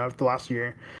the last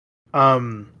year.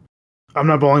 I'm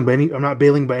not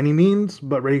bailing by any means,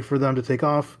 but ready for them to take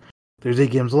off. There's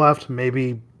 8 games left.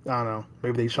 Maybe, I don't know.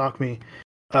 Maybe they shock me.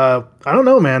 I don't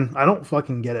know, man. I don't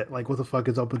fucking get it. Like, what the fuck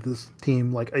is up with this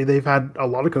team? Like, they've had a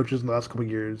lot of coaches in the last couple of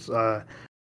years.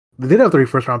 They did have 3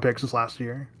 first-round picks this last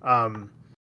year. I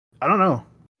don't know.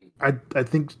 I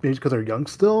think maybe because they're young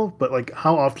still, but like,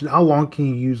 how long can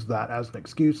you use that as an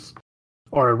excuse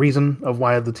or a reason of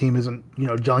why the team isn't,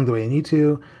 gelling the way they need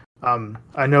to?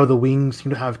 I know the Wings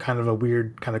seem to have kind of a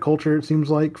weird kind of culture, it seems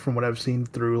like, from what I've seen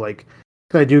through, like,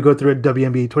 I do go through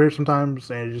WNBA Twitter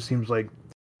sometimes, and it just seems like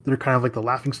they're kind of like the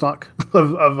laughingstock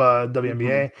of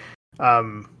WNBA.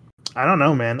 Mm-hmm. I don't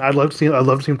know, man. I'd love to see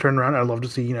him turn around. I'd love to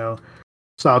see,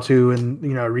 Saltu and,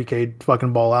 Enrique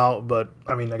fucking ball out, but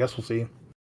I mean, I guess we'll see.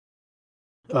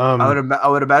 I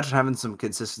would imagine having some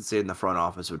consistency in the front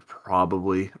office would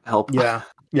probably help. Yeah,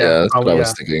 that's what I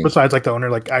was thinking. Besides, like, the owner,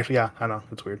 like, actually, yeah, I know,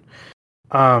 it's weird.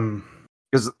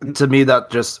 Because to me,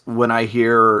 that just, when I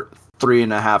hear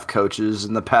 3.5 coaches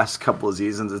in the past couple of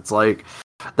seasons, it's like,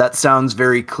 that sounds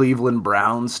very Cleveland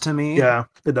Browns to me. Yeah,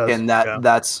 it does. And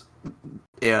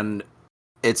and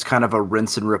it's kind of a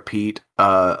rinse and repeat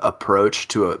approach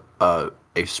to a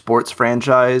sports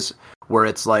franchise where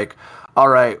it's like, all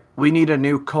right, we need a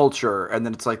new culture. And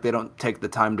then it's like, they don't take the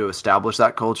time to establish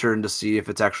that culture and to see if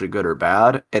it's actually good or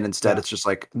bad. And instead it's just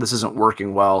like, this isn't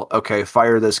working well. Okay,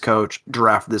 fire this coach,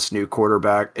 draft this new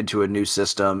quarterback into a new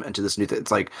system, into this new thing.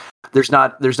 It's like, there's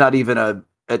not even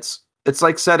it's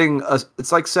like setting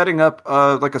up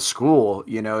like a school,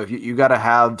 if you got to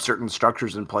have certain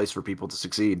structures in place for people to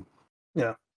succeed.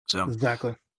 Yeah. So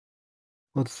exactly.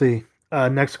 Let's see.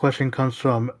 Next question comes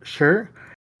from Sure.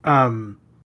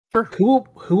 Sure. Who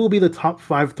will be the top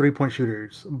 5 3-point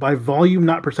shooters by volume,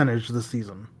 not percentage, this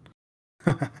season?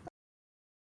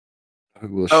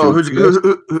 who's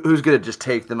going to just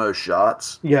take the most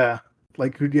shots? Yeah,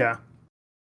 like yeah.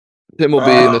 Tim will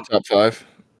be in the top 5.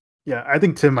 Yeah, I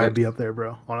think Tim might be up there,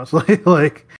 bro. Honestly,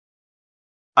 like,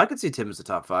 I could see Tim as the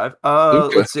top 5.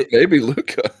 Luka, let's see. Maybe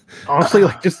Luka. Honestly,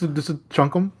 like just to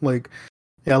chunk him, like,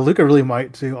 yeah, Luka really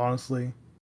might too. Honestly,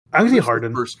 I can see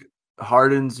Harden.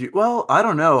 Harden's, well, I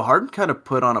don't know. Harden kind of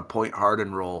put on a point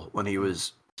Harden role when he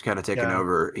was kind of taking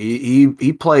over.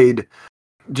 He played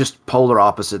just polar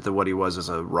opposite to what he was as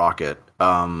a Rocket.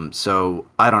 So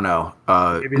I don't know.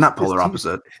 Not polar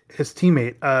opposite. His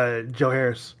teammate, Joe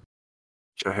Harris.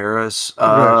 Joe Harris.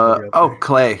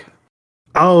 Clay.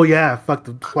 Oh yeah, fuck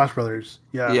the Splash Brothers.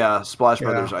 Yeah, Splash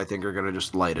Brothers. I think are gonna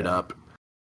just light it up.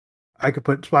 I could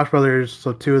put Splash Brothers,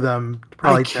 so 2 of them.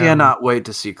 Probably I cannot wait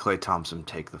to see Klay Thompson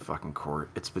take the fucking court.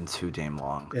 It's been too damn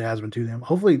long. It has been too damn.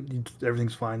 Hopefully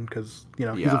everything's fine because he's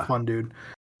a fun dude.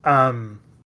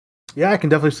 Yeah, I can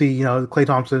definitely see, Klay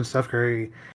Thompson, Steph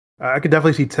Curry. I could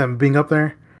definitely see Tim being up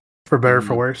there, for better or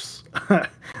for worse.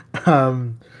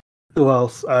 um, who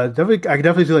else? Definitely, I could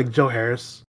definitely see like Joe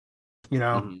Harris.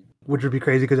 Which would be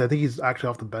crazy because I think he's actually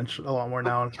off the bench a lot more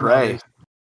now. Trey.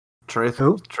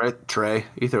 Who? Trey.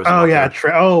 He throws. Oh yeah,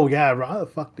 Trey. Oh yeah,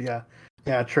 fuck yeah,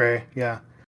 Trey. Yeah,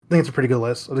 I think it's a pretty good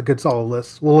list. It's a good solid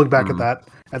list. We'll look back at that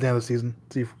at the end of the season,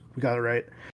 see if we got it right.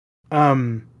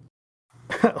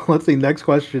 Let's see. Next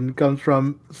question comes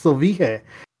from Sylvie.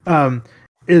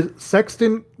 Is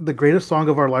Sexton the greatest song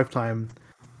of our lifetime,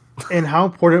 and how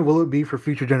important will it be for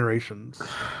future generations?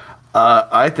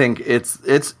 I think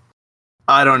it's.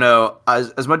 I don't know.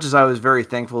 As much as I was very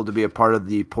thankful to be a part of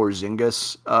the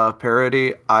Porzingis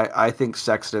parody, I think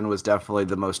Sexton was definitely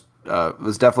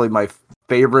my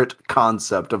favorite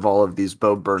concept of all of these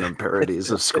Bo Burnham parodies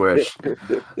of Squish.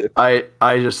 I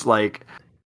just like.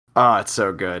 It's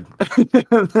so good.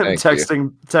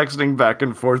 Texting back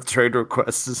and forth trade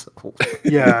requests is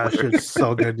yeah, shit's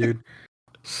so good, dude.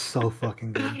 So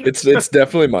fucking good. It's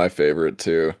definitely my favorite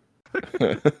too.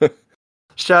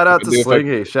 Shout out to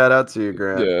Slinky. Shout out to you,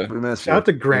 Grant. Yeah. We missed you. Shout out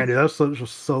to Grant, dude. That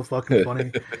was so fucking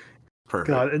funny. Perfect.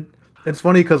 God, it's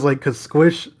funny because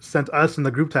Squish sent us in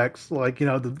the group text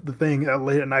the thing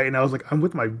late at night, and I was like, I'm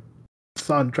with my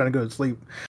son trying to go to sleep.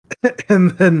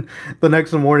 And then the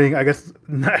next morning, I guess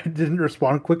I didn't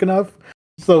respond quick enough.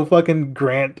 So fucking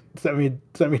Grant sent me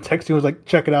texting, was like,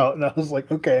 check it out. And I was like,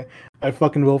 okay, I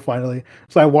fucking will finally.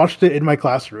 So I watched it in my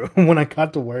classroom when I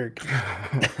got to work.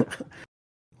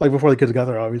 Like before the kids got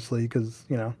there, obviously, because,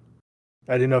 I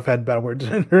didn't know if I had bad words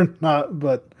in it or not.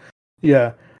 But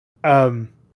yeah.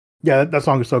 Yeah, that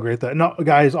song is so great. No,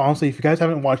 guys, honestly, if you guys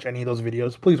haven't watched any of those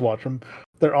videos, please watch them.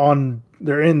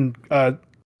 They're in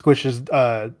Squish's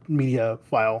media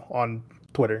file on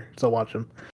Twitter, so watch them.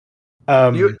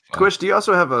 Squish, do you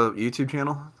also have a YouTube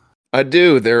channel? I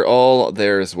do. They're all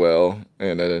there as well,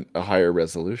 and at a higher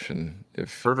resolution.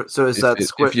 Perfect. So is that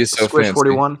Squish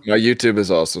 41? My YouTube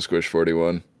is also Squish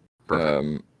 41,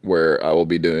 where I will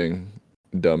be doing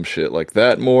dumb shit like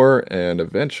that more, and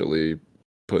eventually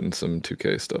putting some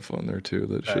 2K stuff on there too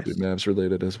that should be Mavs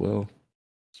related as well.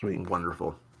 Sweet,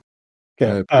 wonderful.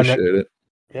 Okay, I appreciate it.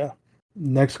 Yeah.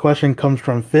 Next question comes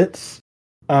from Fitz.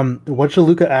 What should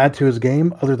Luka add to his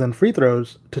game other than free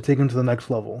throws to take him to the next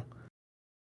level?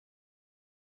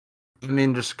 I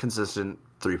mean, just consistent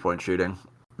 3-point shooting.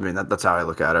 I mean, that's how I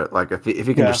look at it. Like, if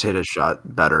he can just hit his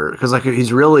shot better, because like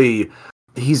he's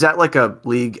at like a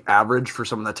league average for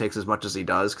someone that takes as much as he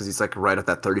does, because he's like right at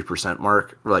that 30%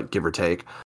 mark, like give or take.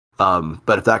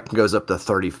 But if that goes up to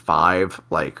 35,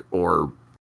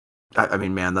 I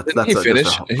mean, man,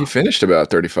 he finished about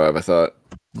 35, I thought.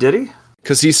 Did he?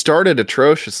 Because he started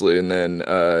atrociously and then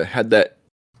had that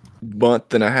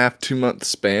 2-month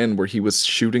span where he was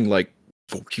shooting like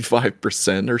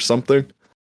 45% or something.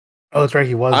 Oh, that's right,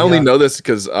 he was. I only know this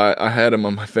because I had him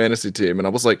on my fantasy team, and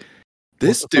I was like,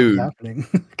 this dude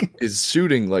is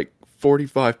shooting like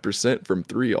 45% from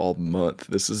 3 all month.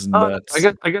 This is nuts.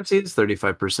 I guess he is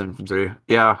 35% from 3.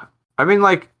 Yeah. I mean,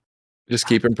 like, just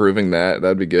keep improving that.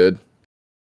 That'd be good.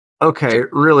 Okay,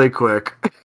 really quick.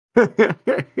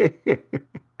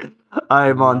 I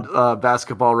am on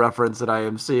Basketball Reference, and I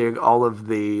am seeing all of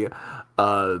the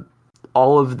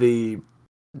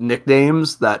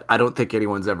nicknames that I don't think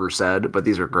anyone's ever said, but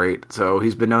these are great. So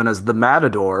he's been known as the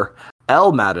Matador,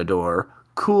 El Matador,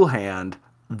 Cool Hand,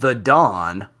 the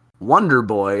Don, Wonder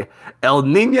Boy, El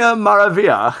Niña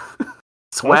Maravilla,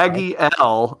 Swaggy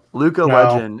L, Luka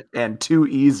Legend, and Too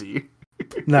Easy.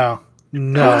 No.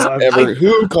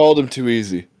 Who called him Too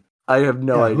Easy? I have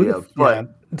no idea.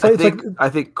 But I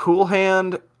think Cool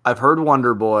Hand, I've heard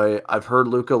Wonder Boy, I've heard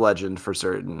Luka Legend for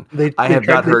certain. I have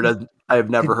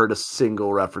never heard a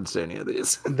single reference to any of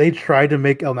these. They tried to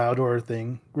make El Matador a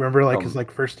thing. Remember, his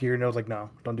first year, and I was like, no,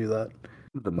 don't do that.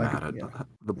 The Matador,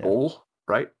 Bull,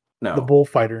 right? No, the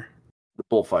Bullfighter. The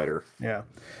Bullfighter. Yeah.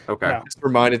 Okay. Yeah. This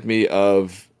reminded me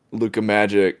of Luka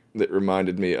Magic. That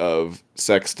reminded me of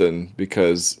Sexton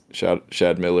because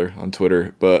Shad Miller on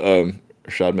Twitter, but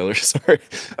Shad Miller, sorry,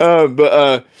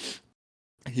 but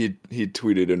he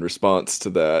tweeted in response to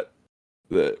that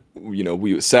we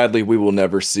will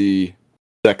never see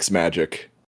Sex Magic.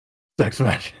 Sex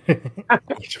Magic.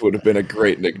 Which would have been a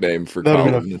great nickname for Colin. That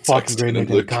would have been a fucking great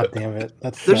nickname. God damn it.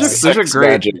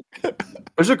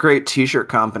 There's a great t-shirt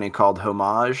company called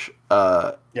Homage.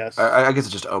 Yes. I guess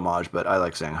it's just Homage, but I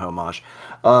like saying Homage.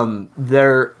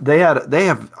 They have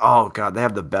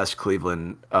the best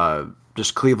Cleveland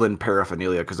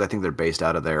paraphernalia, because I think they're based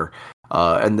out of there.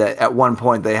 And that at one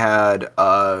point they had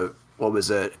what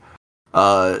was it?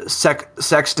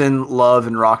 Sexton, Love,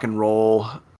 and Rock and Roll.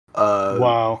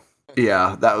 Wow.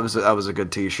 Yeah, that was a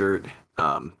good T-shirt.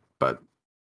 But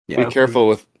yeah,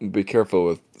 Be careful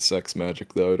with sex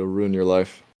magic though. It'll ruin your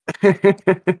life.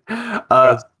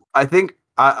 I think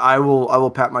I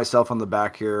will pat myself on the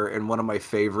back here. And one of my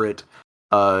favorite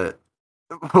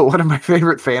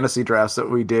fantasy drafts that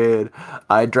we did,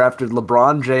 I drafted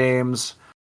LeBron James.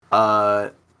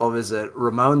 What was it?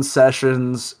 Ramon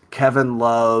Sessions, Kevin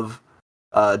Love,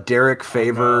 Derek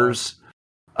Favors.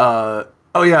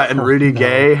 And Rudy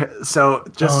Gay. So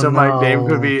just my name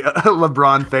could be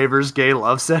LeBron Favors Gay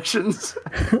Love Sessions.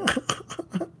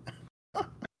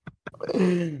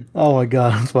 Oh my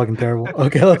god, that's fucking terrible.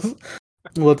 Okay,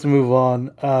 let's move on.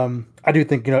 I do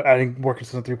think adding more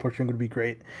consistent 3-point shooting would be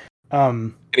great.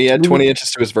 And he had 20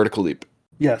 inches to his vertical leap.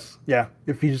 Yes, yeah.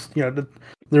 If you just the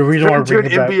reason why we're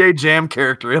bringing an NBA Jam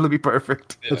character, it'll be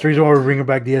perfect. That's the reason why we're bringing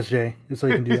back DSJ, just so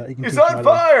you can do that. You can He's on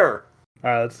fire. All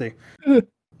right, let's see.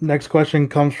 Next question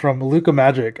comes from Luca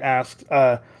Magic. Asked,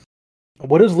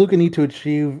 "What does Luca need to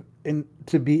achieve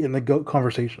to be in the GOAT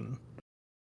conversation?"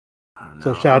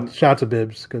 So shout to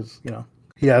Bibbs because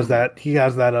he has that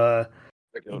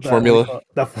formula.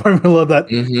 That formula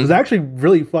that is actually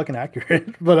really fucking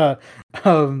accurate. But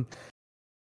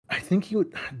I think he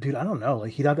would, dude. I don't know.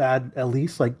 Like he'd have to add at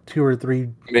least like 2 or 3. I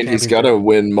mean, he's got to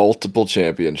win multiple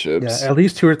championships. Yeah, at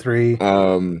least 2 or 3.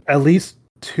 At least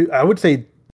 2. I would say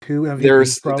 2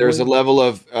 MVPs. There's a level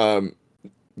of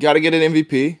got to get an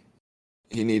MVP.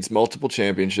 He needs multiple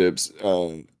championships.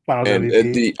 In my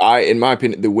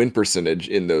opinion, the win percentage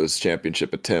in those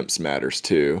championship attempts matters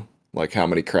too. Like how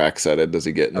many cracks at it does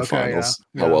he get in the finals?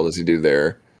 Yeah. How well does he do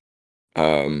there?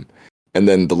 And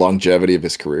then the longevity of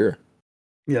his career.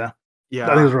 Yeah. I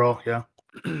think those are all. Yeah.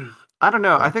 I don't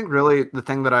know. I think really the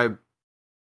thing that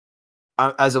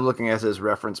as I'm looking at his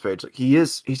reference page, like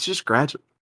he's just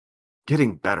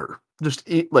getting better. Just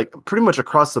like pretty much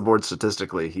across the board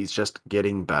statistically, he's just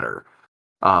getting better.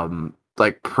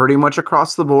 Like pretty much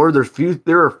across the board.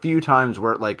 There are a few times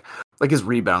where like his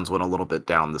rebounds went a little bit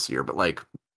down this year, but like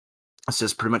it's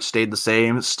just pretty much stayed the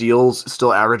same. Steals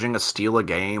still averaging a steal a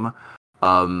game.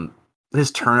 His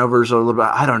turnovers are a little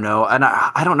bit, I don't know. And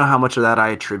I don't know how much of that I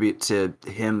attribute to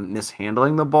him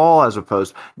mishandling the ball as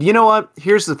opposed. You know what?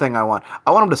 Here's the thing I want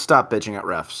him to stop bitching at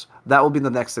refs. That will be the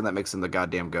next thing that makes him the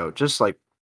goddamn GOAT. Just like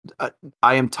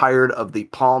I am tired of the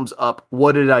palms up.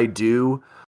 What did I do?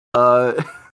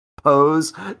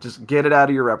 Pose. Just get it out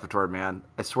of your repertoire, man.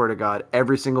 I swear to God,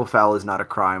 every single foul is not a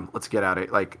crime. Let's get at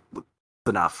it. Like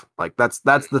enough. Like that's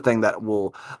the thing that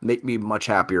will make me much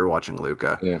happier watching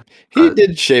Luka. Yeah, he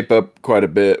did shape up quite a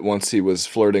bit once he was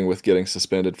flirting with getting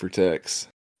suspended for techs.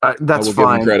 That's I will fine.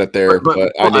 Give him credit there,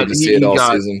 but I need to see it all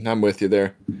season. I'm with you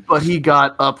there. But he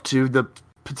got up to the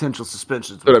potential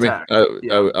suspensions. But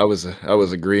I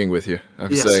was agreeing with you.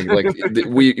 I'm saying like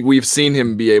we've seen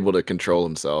him be able to control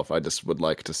himself. I just would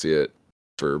like to see it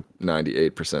for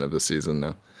 98% of the season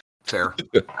now. Fair,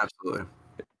 absolutely.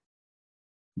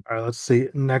 All right, let's see.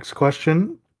 Next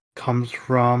question comes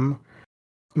from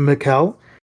Mikkel.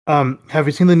 Have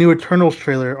you seen the new Eternals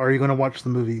trailer? Are you going to watch the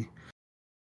movie?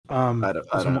 I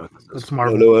don't know. It's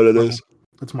Marvel. I don't know what it is.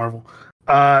 It's Marvel.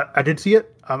 I did see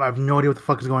it. I have no idea what the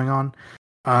fuck is going on.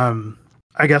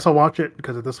 I guess I'll watch it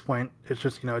because at this point, it's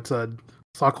just it's a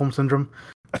Stockholm syndrome.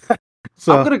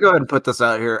 So I'm gonna go ahead and put this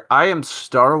out here. I am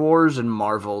Star Wars and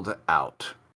Marveled out.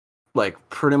 Like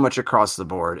pretty much across the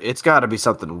board. It's got to be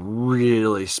something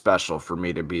really special for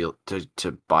me to be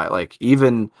to buy. Like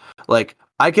even like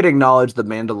I could acknowledge The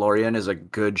Mandalorian is a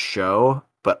good show,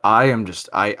 but I am just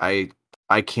I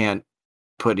can't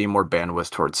put any more bandwidth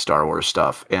towards Star Wars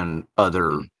stuff and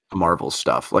other Marvel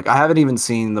stuff. Like I haven't even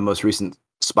seen the most recent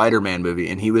Spider-Man movie,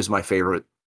 and he was my favorite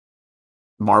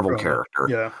Marvel character.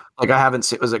 Yeah. Like I haven't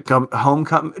seen. Was it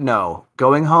Homecoming? No,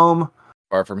 Going Home.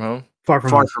 Far From Home. Far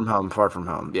from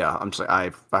home. Yeah, I'm just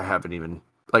like I haven't even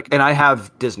like, and I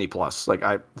have Disney Plus. Like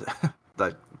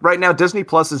like right now, Disney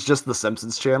Plus is just the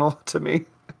Simpsons channel to me.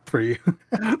 For you,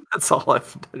 that's all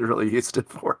I've really used it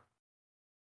for.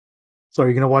 So are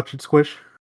you gonna watch it, Squish?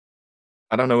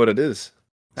 I don't know what it is,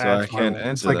 so I can't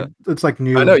answer that. It's like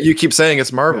new. I know you keep saying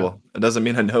it's Marvel. Yeah. It doesn't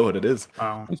mean I know what it is.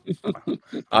 Oh.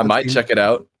 I might check it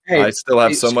out. Hey, I still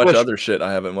have so much other shit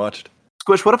I haven't watched.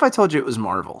 Squish, what if I told you it was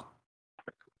Marvel?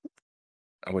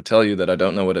 I would tell you that I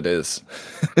don't know what it is.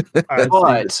 But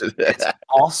it's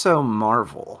also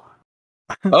Marvel.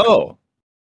 Oh.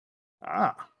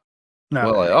 No.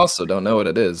 Well, I also don't know what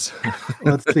it is.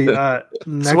 Let's see.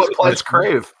 Next what plants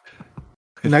crave.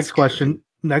 Next question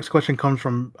comes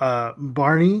from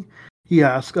Barney. He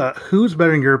asks, who's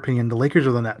better in your opinion, the Lakers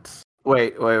or the Nets?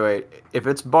 Wait. If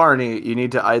it's Barney, you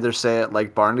need to either say it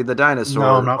like Barney the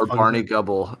dinosaur or Barney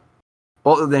Gubble.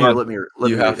 Well, then here, let me.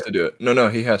 You have to do it. No,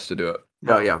 he has to do it.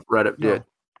 Oh yeah, Reddit. No.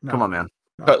 Come on, man.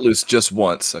 Cut loose just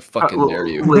once. I fucking dare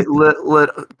you.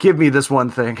 Give me this one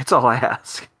thing. It's all I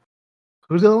ask.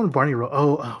 Who's the other one? Barney wrote.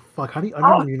 Oh fuck! How do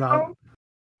you not?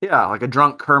 Yeah, like a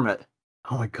drunk Kermit.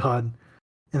 Oh my god!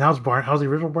 And how's the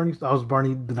original Barney? That was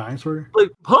Barney the dinosaur. Like,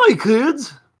 hi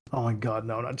kids. Oh my god!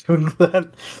 No, not doing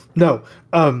that. No.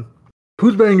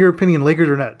 Who's better in your opinion, Lakers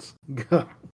or Nets? Who's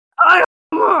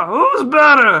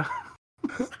better?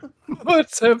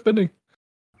 What's happening?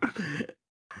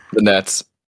 The Nets.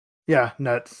 Yeah,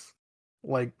 Nets.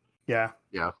 Like, yeah.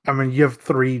 Yeah. I mean, you have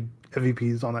 3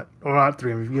 MVPs on that. Well, not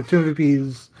 3 MVPs. You have 2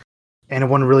 MVPs and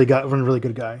one really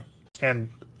good guy. And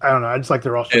I don't know. I just like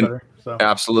the roster better. So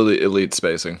absolutely elite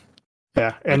spacing.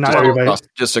 Yeah, and not everybody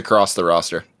just across the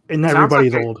roster. And not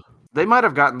everybody's old. They might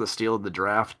have gotten the steal of the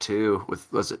draft too.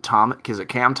 Was it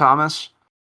Cam Thomas?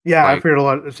 Yeah, I've heard a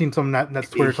lot. I've seen some Nets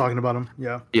Twitter talking about him.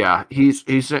 Yeah. Yeah, he's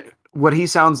what he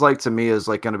sounds like to me is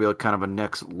like going to be like kind of a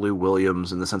next Lou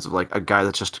Williams in the sense of like a guy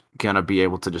that's just going to be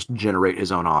able to just generate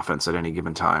his own offense at any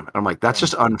given time. And I'm like, that's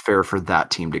just unfair for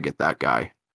that team to get that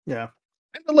guy. Yeah.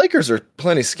 And the Lakers are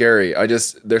plenty scary.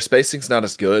 Their spacing's not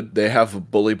as good. They have a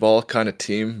bully ball kind of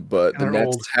team, but the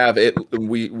Nets have it.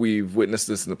 We've witnessed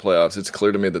this in the playoffs. It's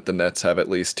clear to me that the Nets have at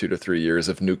least 2 to 3 years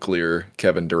of nuclear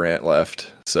Kevin Durant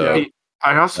left. So yeah,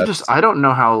 I don't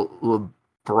know how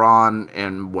LeBron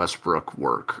and Westbrook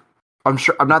work. I'm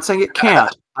not saying it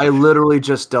can't. I literally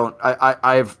just don't.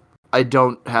 I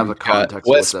don't have a context.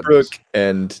 Westbrook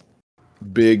and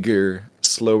bigger,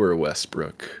 slower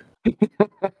Westbrook.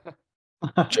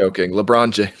 Joking.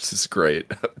 LeBron James is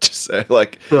great. Just say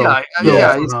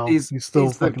he's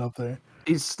still fucking up there.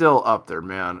 He's still up there,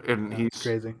 man, and he's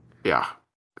crazy. Yeah,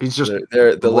 he's just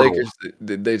the Lakers.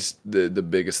 The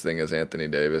biggest thing is Anthony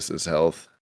Davis's health.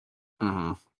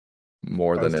 Mm-hmm.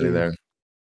 More than anything.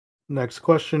 Next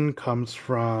question comes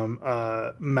from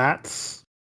Matt's.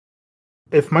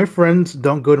 If my friends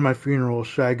don't go to my funeral,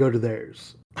 should I go to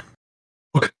theirs?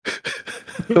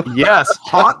 Yes,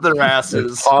 haunt their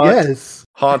asses. Yes,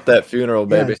 haunt that funeral,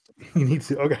 baby. Yes, you need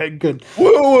to. Okay, good.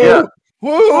 Whoa, yeah.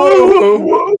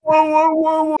 Whoa.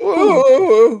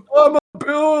 I'm a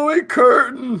billowy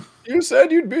curtain. You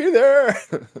said you'd be there.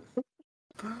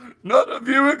 None of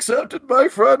you accepted my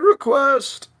friend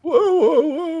request.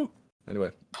 Whoa.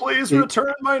 Anyway, please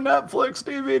return my Netflix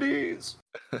DVDs.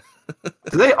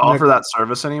 Do they offer that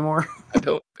service anymore? I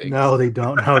don't think No, they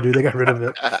don't. No, dude, they got rid of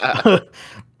it.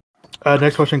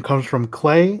 Next question comes from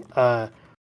Clay.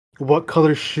 What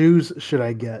color shoes should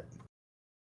I get?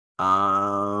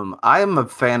 I am a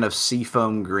fan of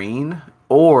seafoam green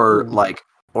or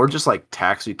just like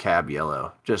taxi cab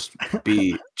yellow. Just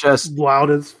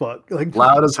loud as fuck. Like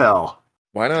loud as hell.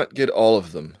 Why not get all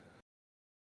of them?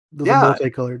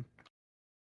 Multicolored.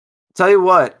 Tell you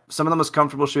what, some of the most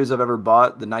comfortable shoes I've ever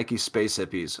bought, the Nike Space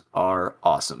Hippies, are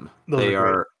awesome.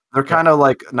 They're kind of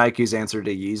like Nike's answer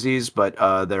to Yeezys, but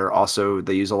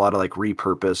they use a lot of like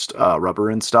repurposed rubber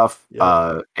and stuff.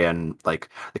 Yeah. And like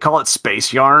they call it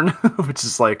space yarn, which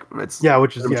is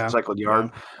recycled yarn.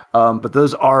 Yeah. But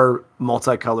those are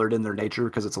multicolored in their nature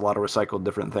because it's a lot of recycled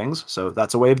different things. So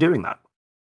that's a way of doing that.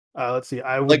 Let's see.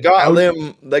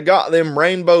 They got them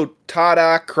rainbow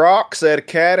tie-dye Crocs at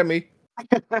Academy.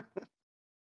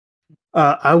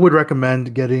 I would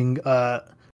recommend getting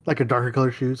like a darker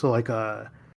color shoe, so like a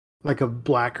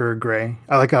black or a gray.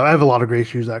 I have a lot of gray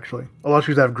shoes actually. A lot of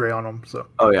shoes have gray on them. So.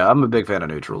 Oh yeah, I'm a big fan of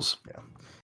neutrals. Yeah.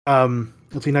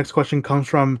 Let's see. Next question comes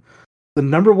from the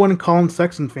 #1 Colin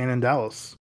Sexton fan in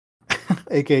Dallas,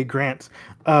 aka Grant.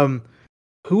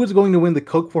 Who is going to win the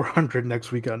Coke 400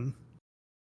 next weekend?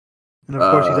 And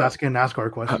of course, he's asking a NASCAR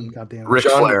question. Goddamn. Ric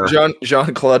Flair.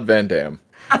 Jean-Claude Van Damme.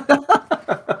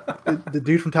 The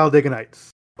dude from Talladega Nights.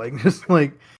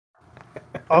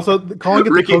 Also calling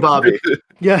it Ricky the Coke, Bobby.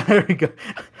 Yeah, there we go.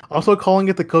 Also calling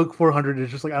it the Coke 400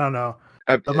 is just like, I don't know.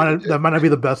 That might not be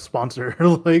the best sponsor.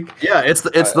 Yeah, it's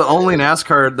the only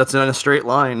NASCAR that's in a straight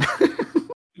line.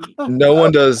 No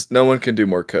one can do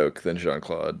more Coke than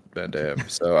Jean-Claude Van Damme.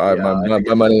 So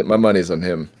my money's on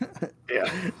him. Yeah.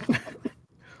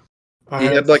 He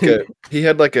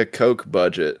had like a Coke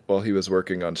budget while he was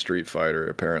working on Street Fighter.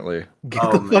 Apparently, get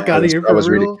the fuck out of here! I was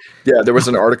reading. Yeah, there was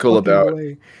an article about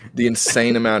the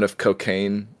insane amount of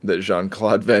cocaine that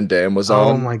Jean-Claude Van Damme was on.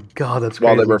 Oh my god, that's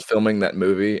while crazy. they were filming that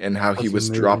movie, and how he was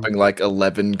dropping like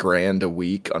 $11,000 a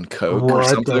week on Coke or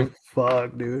something.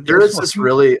 fuck, dude. There is this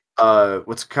really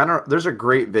there's a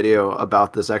great video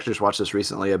about this. I actually just watched this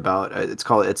recently about it's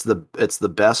the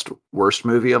best worst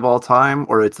movie of all time,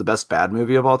 or it's the best bad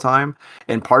movie of all time.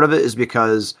 And part of it is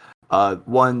because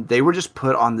one, they were just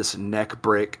put on this neck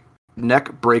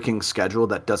breaking schedule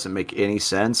that doesn't make any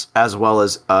sense, as well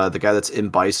as the guy that's in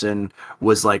Bison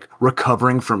was like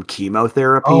recovering from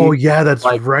chemotherapy. Oh yeah, that's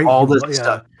like, right. All this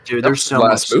stuff, dude. There's so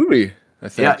much movie. I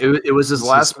think. Yeah, it was his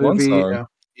last movie.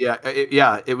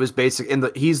 Yeah. It was basic.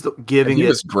 He's giving he it.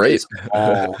 Was great.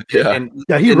 All.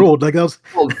 He ruled. Like that was.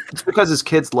 Well, it's because his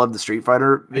kids love the Street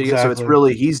Fighter video, so it's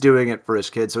really he's doing it for his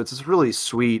kids. So it's this really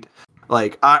sweet.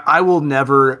 Like I will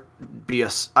never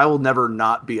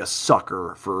not be a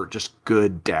sucker for just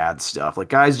good dad stuff. Like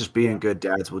guys just being good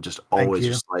dads will just always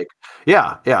just like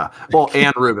yeah. Well,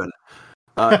 and Ruben.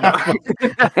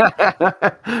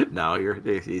 No,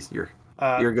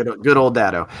 you're good old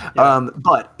Dado. Yeah.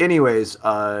 But anyways,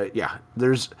 God,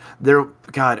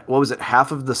 what was it?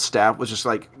 Half of the staff was just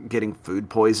like getting food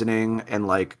poisoning and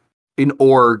like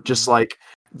or just like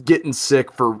getting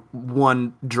sick for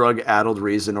one drug-addled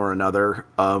reason or another.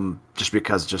 Just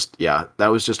because that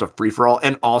was just a free-for-all.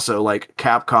 And also like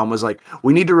Capcom was like,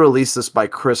 we need to release this by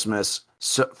Christmas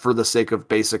for the sake of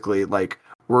basically like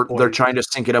they're trying to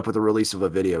sync it up with the release of a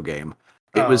video game.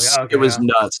 It was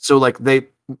nuts. So like the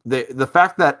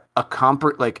fact that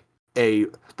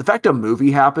the fact a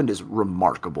movie happened is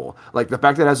remarkable. Like the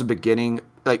fact that it has a beginning,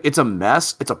 like it's a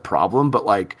mess, it's a problem, but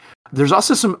like there's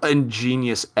also some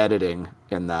ingenious editing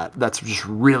in that's just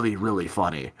really, really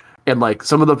funny. And like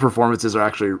some of the performances are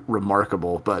actually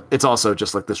remarkable, but it's also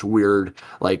just like this weird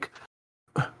like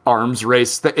arms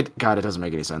race it doesn't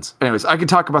make any sense. Anyways, I could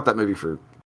talk about that movie for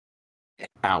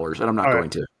hours and I'm not going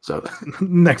to. So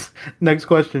next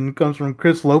question comes from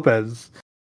Chris Lopez.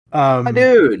 Dude, I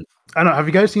don't know. Have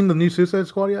you guys seen the new Suicide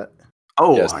Squad yet?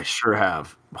 Oh, yes. I sure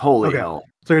have. Holy hell!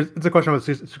 So it's a question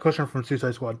from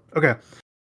Suicide Squad. Okay,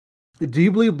 do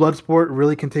you believe Bloodsport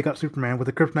really can take out Superman with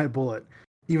a kryptonite bullet,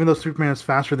 even though Superman is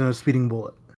faster than a speeding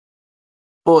bullet?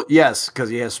 Well, yes, because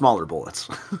he has smaller bullets.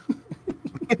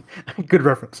 Good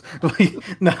reference.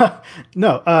 No.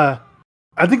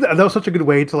 I think that was such a good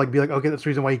way to like be like, okay, that's the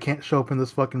reason why he can't show up in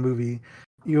this fucking movie,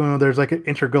 even though there's like an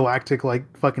intergalactic like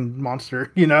fucking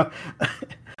monster, you know.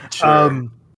 Sure.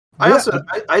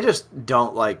 I just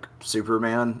don't like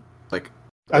Superman like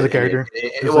as a character.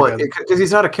 Because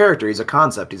he's not a character; he's a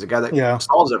concept. He's a guy that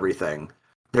solves everything.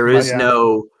 There is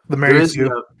no.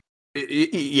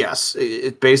 Yes,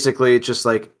 it basically it's just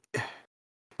like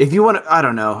if you want to. I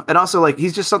don't know, and also like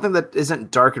he's just something that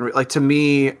isn't dark and like to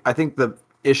me. I think the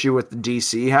issue with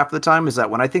DC half the time is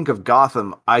that when I think of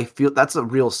Gotham, I feel that's a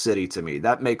real city to me.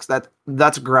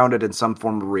 That's grounded in some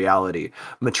form of reality.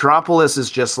 Metropolis is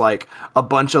just like a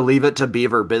bunch of Leave It to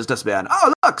Beaver businessmen.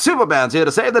 Oh, look, Superman's here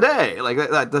to save the day. Like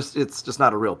that, it's just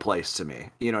not a real place to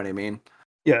me. You know what I mean?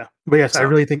 Yeah, but yes, I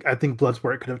really think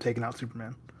Bloodsport could have taken out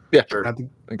Superman. Yeah, sure. I think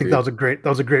that was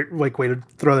a great like way to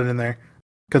throw that in there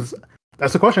because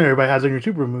that's the question everybody has in your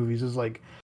Superman movies is like,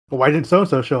 well, why didn't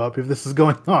so-and-so show up if this is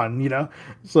going on, you know?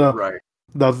 So right.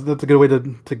 That's a good way to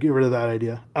get rid of that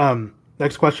idea.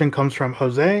 Next question comes from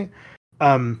Jose.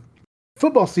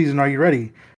 Football season, are you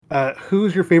ready?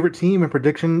 Who's your favorite team and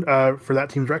prediction for that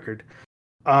team's record?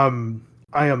 I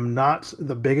am not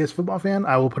the biggest football fan.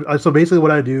 I will so basically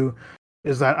what I do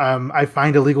is that I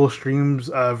find illegal streams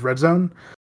of Red Zone.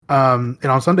 And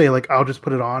on Sunday, like I'll just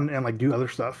put it on and like do other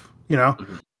stuff, you know,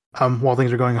 while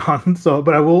things are going on. So,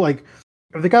 but I will like,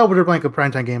 if the guy would have like a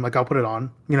primetime game, like I'll put it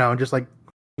on, you know, and just like,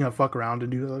 you know, fuck around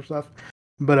and do other stuff.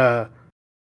 But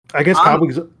I guess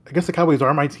the Cowboys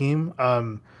are my team.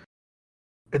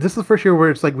 Is this the first year where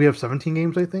it's like we have 17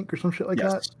 games, I think, or some shit like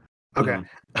that? Okay.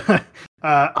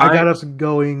 I got us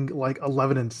going like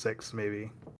 11-6,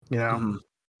 maybe. You know,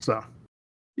 so.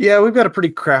 Yeah, we've got a pretty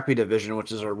crappy division,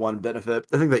 which is our one benefit.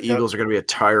 I think the Eagles are going to be a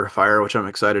tire fire, which I'm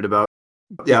excited about.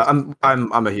 Yeah,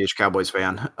 I'm a huge Cowboys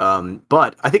fan.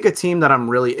 But I think a team that I'm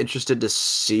really interested to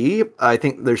see, I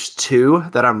think there's two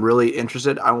that I'm really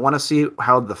interested. I want to see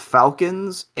how the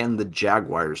Falcons and the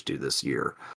Jaguars do this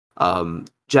year.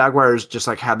 Jaguars just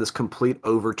like had this complete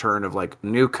overturn of like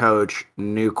new coach,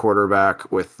 new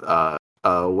quarterback with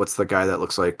what's the guy that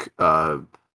looks like a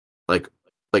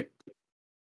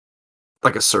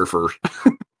surfer.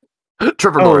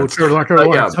 Trevor Lawrence. Trevor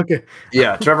Lawrence. Okay.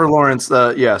 Yeah, Trevor Lawrence.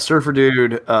 Surfer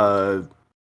dude.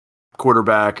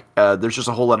 Quarterback. There's just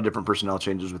a whole lot of different personnel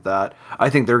changes with that. I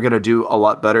think they're going to do a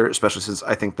lot better, especially since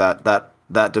I think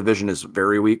that division is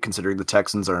very weak, considering the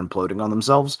Texans are imploding on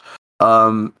themselves.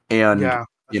 The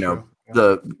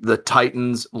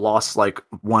Titans lost like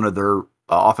one of their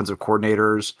offensive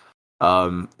coordinators.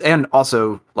 And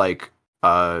also like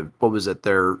what was it?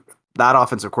 That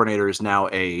offensive coordinator is now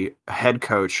a head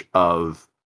coach of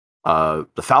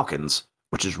the Falcons,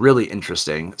 which is really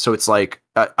interesting. So it's like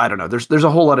I don't know. There's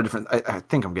a whole lot of different. I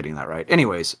think I'm getting that right.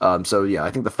 Anyways, so yeah,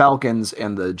 I think the Falcons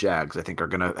and the Jags I think are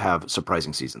gonna have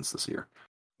surprising seasons this year.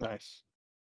 Nice.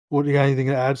 What do you got? Anything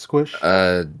to add, Squish?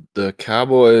 The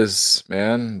Cowboys,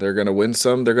 man, they're gonna win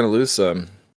some, they're gonna lose some.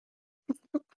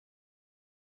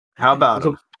 How about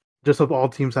them? Just hope all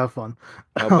teams have fun.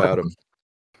 How about them?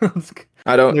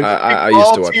 I All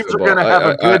used to watch teams football. are gonna have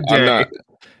a good day.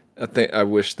 I think I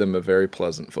wish them a very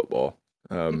pleasant football.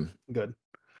 Good.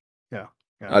 Yeah.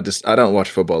 I don't watch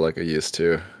football like I used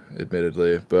to,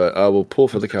 admittedly, but I will pull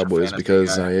for the Cowboys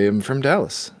because I am from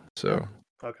Dallas. So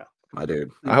Okay. My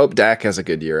dude. I hope Dak has a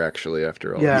good year actually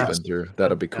after all Yeah. he's been through.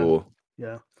 That'll be cool.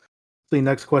 Yeah. The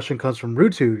next question comes from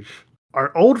Rutuj.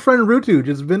 Our old friend Rutuj.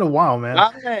 It's been a while, man.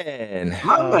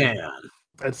 My man.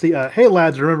 Let's see. Hey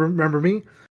lads, remember me?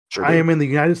 Sure I do. am in the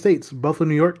United States, Buffalo,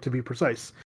 New York, to be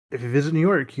precise. If you visit New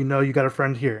York, you know you got a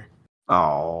friend here.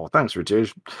 Oh, thanks,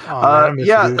 Ritesh. Oh, man, I miss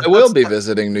you, yeah, dude. I will be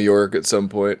visiting New York at some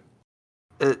point.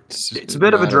 It's a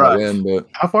bit of a Not drive. when, but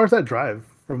How far is that drive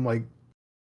from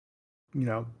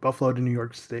Buffalo to New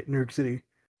York City?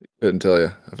 couldn't tell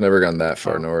you. I've never gone that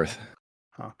far Oh. north.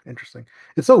 Huh, interesting.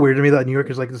 It's so weird to me that New York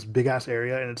is like this big ass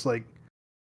area, and it's like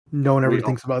no one ever Real.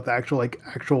 thinks about the actual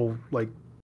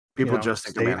People you know, just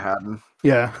think state. of Manhattan.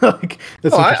 Yeah, like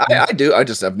that's Oh, interesting. I do.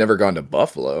 I've never gone to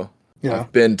Buffalo. Yeah,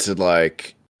 I've been to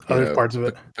like other parts of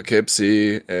it.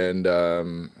 Poughkeepsie, and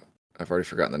I've already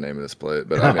forgotten the name of this place.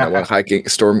 But I mean, I went hiking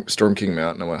Storm King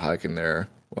Mountain. I went hiking there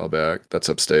a while back. That's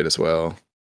upstate as well.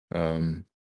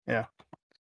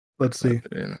 Let's see.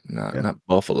 Not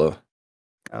Buffalo.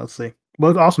 Let's see.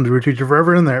 Well, it's awesome to retreat you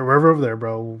forever in there, wherever over there,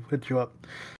 bro. We'll hit you up.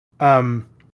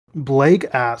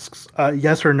 Blake asks,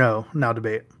 yes or no? Now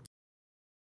debate.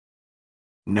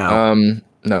 No.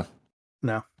 No.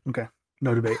 No. Okay.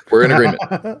 No debate. We're in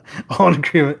agreement. All in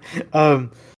agreement.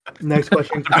 Next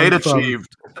question. Debate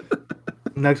achieved.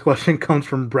 Next question comes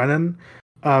from Brennan.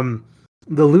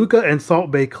 The Luca and Salt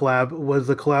Bay collab was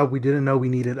the collab we didn't know we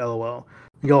needed. LOL.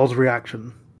 Y'all's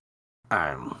reaction.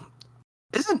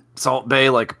 Isn't Salt Bay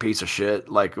like a piece of shit?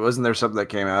 Like, wasn't there something that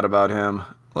came out about him?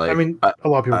 Like, I mean, a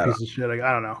lot of people I are pieces of shit. Like,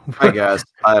 I don't know. I guess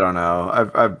I don't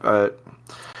know.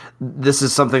 This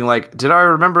is something like. Did I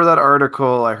remember that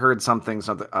article? I heard something.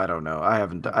 I don't know. I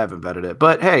haven't vetted it.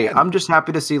 But hey, I'm just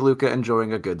happy to see Luca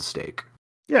enjoying a good steak.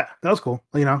 Yeah, that was cool.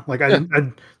 You know, like I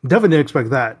definitely didn't expect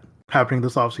that happening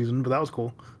this offseason, but that was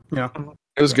cool. You know,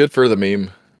 It was good for the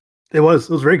meme. it was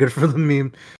very good for the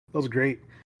meme. That was great.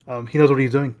 He knows what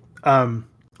he's doing.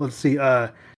 Let's see.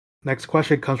 Next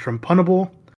question comes from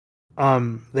Punnable.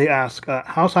 They ask,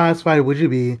 how satisfied would you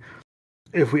be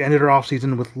if we ended our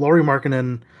offseason with Lauri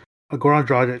Markkanen, Goran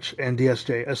Dragic, and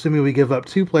DSJ, assuming we give up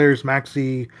 2 players,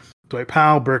 Maxey, Dwight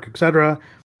Powell, Burke, etc.,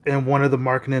 and one of the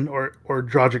Markkanen or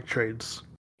Dragic trades?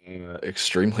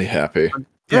 Extremely happy.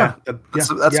 Yeah, that's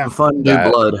some fun new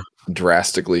blood.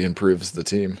 Drastically improves the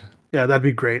team. Yeah, that'd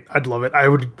be great. I'd love it. I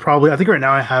think right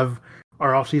now I have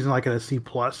our offseason like at a C+.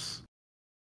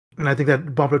 And I think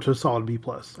that bumped up to a solid B+,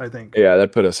 I think. Yeah,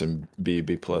 that put us in B+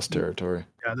 territory.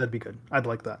 Yeah, that'd be good. I'd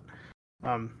like that.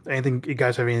 Anything you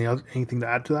guys have anything to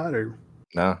add to that, or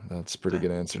No, that's a pretty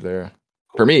good answer there.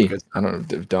 For me, I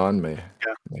don't know if Don may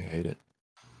hate it.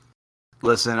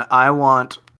 Listen, I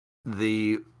want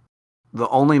the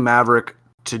only Maverick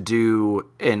to do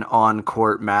an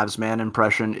on-court Mavs man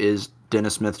impression is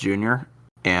Dennis Smith Jr.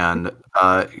 And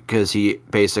because he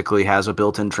basically has a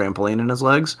built-in trampoline in his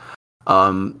legs.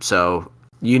 So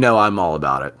I'm all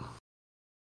about it.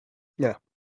 Yeah.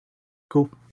 Cool.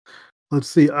 Let's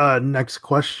see. Next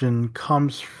question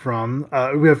comes from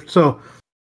we have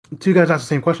 2 guys asked the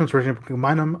same question, so we're gonna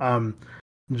combine them.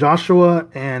 Joshua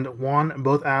and Juan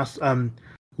both asked,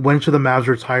 when should the Mavs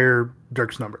retire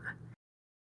Dirk's number?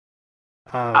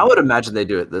 I would imagine they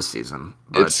do it this season.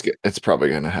 But It's probably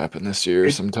going to happen this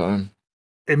year sometime.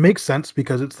 It makes sense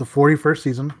because it's the 41st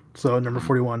season, so number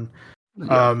 41.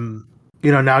 Yeah.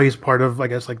 Now he's part of, I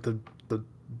guess, like the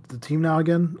team now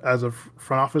again as a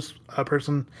front office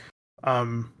person.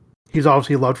 He's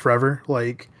obviously loved forever.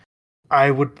 Like,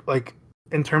 I would like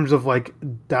in terms of like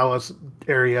Dallas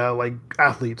area like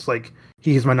athletes, like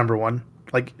he's my number 1.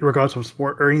 Like regardless of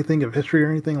sport or anything, of history or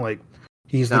anything, like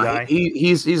he's the guy.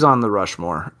 He's on the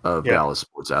Rushmore of Dallas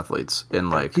sports athletes. And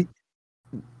like,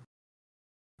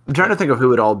 I'm trying to think of who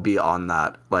would all be on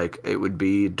that. Like, it would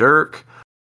be Dirk,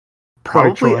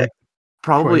 probably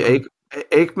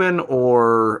Aikman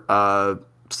or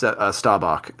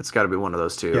Staubach. It's got to be one of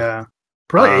those 2. Yeah,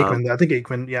 Probably Aikman. I think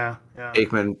Aikman. Yeah.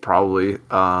 Aikman probably.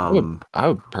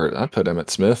 I'd put Emmitt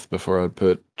Smith before I'd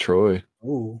put Troy.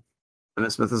 Ooh.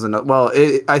 Emmitt Smith is another. Well,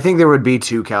 I think there would be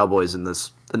two Cowboys in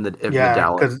the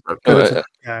Dallas. Then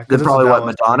probably what,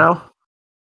 Madonna?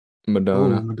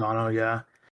 Madonna, yeah.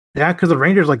 Yeah, because the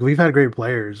Rangers, like, we've had great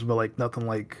players, but like nothing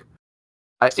like.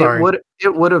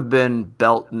 It would have been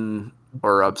Belton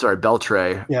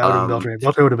Beltre. Yeah, it would have been Beltre.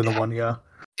 Beltre would have been the one. Yeah.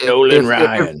 Nolan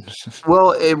Ryan.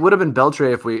 Well, it would have been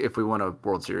Beltre if we won a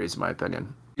World Series, in my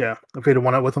opinion. Yeah, if we'd have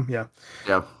won it with him. Yeah.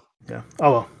 Yeah. Yeah.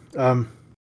 Oh well.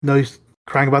 No, he's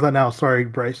crying about that now. Sorry,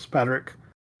 Bryce Patrick.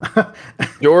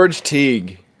 George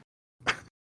Teague.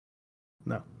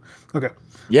 No. Okay.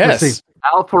 Yes.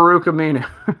 Al Farouk Aminu.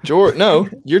 No,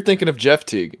 you're thinking of Jeff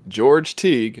Teague. George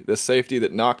Teague, the safety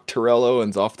that knocked Terrell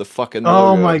Owens off the fucking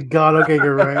logo. Oh my god, okay,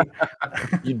 you're right.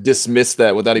 You dismissed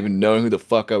that without even knowing who the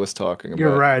fuck I was talking about.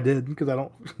 You're right, I did, because I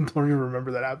don't even remember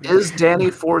that happening. Is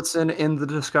Danny Fortson in the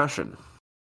discussion?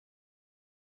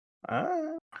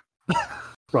 Probably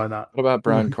not. What about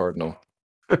Brian Cardinal?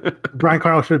 Brian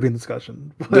Cardinal should be in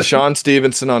discussion. Deshaun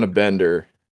Stevenson on a bender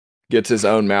gets his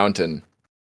own mountain.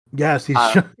 Yes, he's.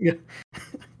 Yeah.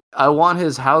 I want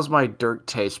his "How's my dirt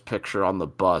taste" picture on the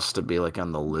bus to be like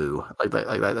on the loo, like that.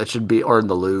 That should be, or in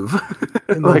the Louvre.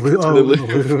 In the Louvre. The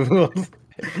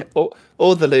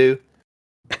Lou.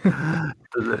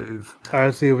 The Louvre. All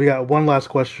right, see, we got one last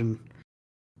question.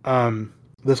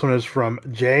 This one is from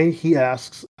Jay. He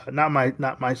asks, not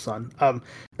my son.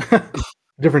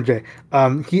 Different Jay.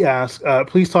 He asks,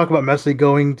 please talk about Messi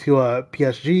going to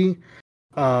PSG.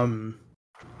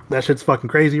 That shit's fucking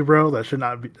crazy, bro. That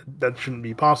shouldn't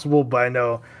be possible. But I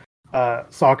know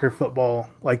soccer, football,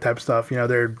 like type stuff. You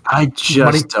know, I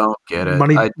just don't get it.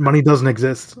 Money doesn't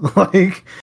exist. Like,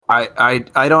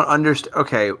 I don't understand.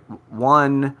 Okay,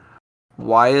 one,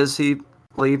 why is he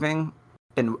leaving?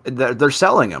 And they're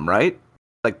selling him, right?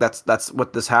 Like that's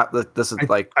what this This is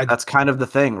that's kind of the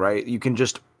thing, right?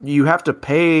 You have to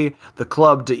pay the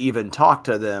club to even talk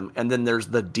to them, and then there's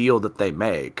the deal that they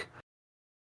make.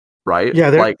 Right?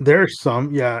 Yeah, there's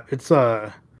some. Yeah, it's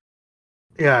like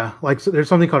so there's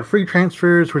something called free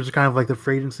transfers, which is kind of like the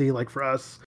free agency, like for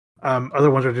us. Other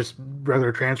ones are just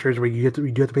regular transfers where you do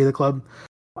have to pay the club.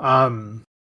 But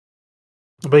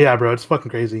yeah, bro, it's fucking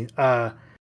crazy. I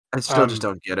still just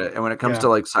don't get it. And when it comes to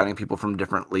like signing people from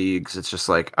different leagues, it's just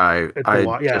like I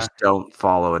just don't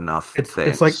follow enough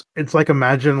things. It's like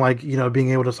imagine like, you know, being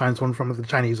able to sign someone from the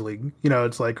Chinese league, you know,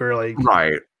 it's like, or like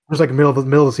right. It's like middle of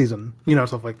the season, you know,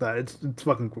 stuff like that. It's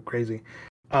fucking crazy.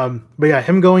 But yeah,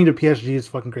 him going to PSG is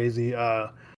fucking crazy. I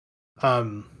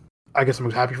guess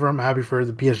I'm happy for him. I'm happy for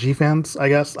the PSG fans, I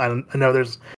guess. I know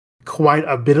there's quite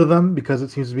a bit of them because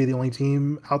it seems to be the only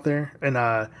team out there. And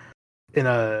I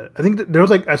think there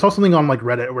was like, I saw something on like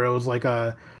Reddit where it was like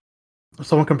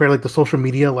someone compared like the social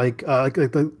media, like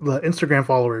the Instagram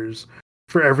followers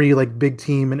for every like big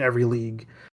team in every league.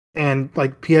 And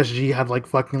like PSG had like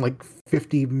fucking like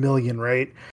 50 million,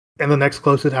 right? And the next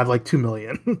closest had like 2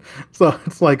 million. So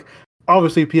it's like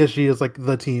obviously PSG is like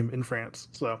the team in France.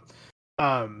 So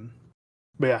but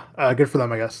yeah, good for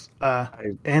them, I guess.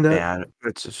 Man,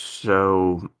 it's just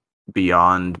so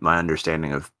beyond my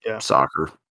understanding of soccer.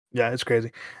 Yeah, it's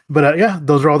crazy. But yeah,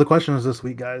 those are all the questions this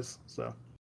week, guys. So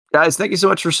guys, thank you so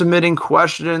much for submitting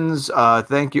questions.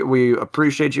 Thank you. We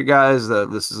appreciate you guys.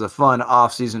 This is a fun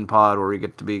off-season pod where we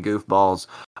get to be goofballs.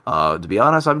 To be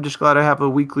honest, I'm just glad I have a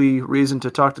weekly reason to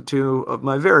talk to two of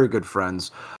my very good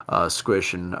friends,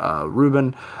 Squish and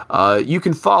Ruben. You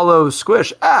can follow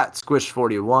Squish at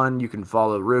Squish41. You can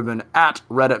follow Ruben at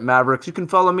Reddit Mavericks. You can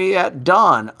follow me at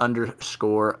Don_Denim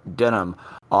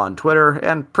on Twitter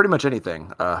and pretty much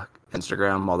anything.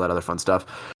 Instagram, all that other fun stuff.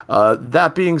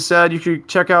 That being said, you can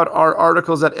check out our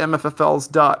articles at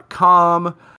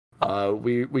mffls.com.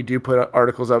 We do put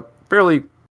articles up fairly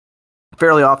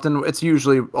often. It's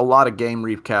usually a lot of game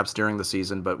recaps during the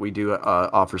season, but we do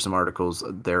offer some articles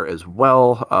there as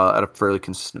well at a fairly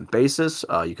consistent basis.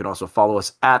 You can also follow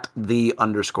us at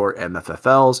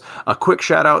 _MFFLs. A quick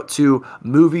shout out to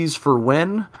Movies for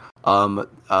Win.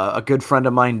 A good friend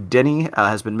of mine, Denny,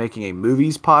 has been making a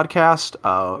movies podcast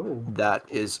that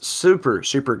is super,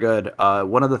 super good.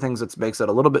 One of the things that makes it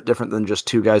a little bit different than just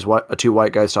two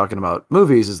white guys talking about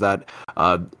movies is that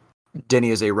Denny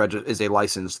is a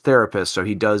licensed therapist, so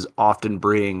he does often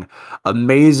bring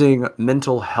amazing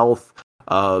mental health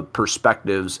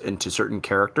perspectives into certain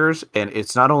characters, and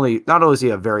it's not only is he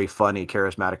a very funny,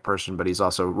 charismatic person, but he's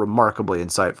also remarkably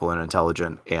insightful and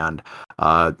intelligent. And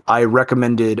I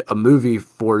recommended a movie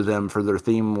for them. For their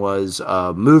theme was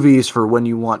movies for when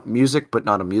you want music but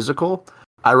not a musical.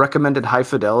 I recommended High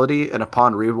Fidelity, and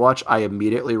upon rewatch, I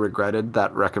immediately regretted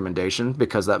that recommendation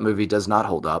because that movie does not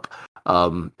hold up.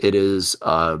 It is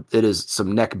some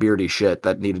neckbeardy shit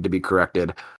that needed to be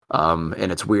corrected.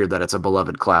 And it's weird that it's a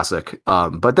beloved classic.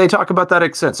 But they talk about that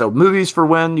extent. So Movies for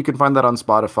When, you can find that on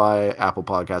Spotify, Apple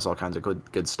Podcasts, all kinds of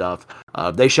good stuff.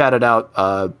 They shouted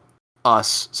out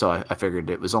us, so I figured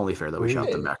it was only fair that we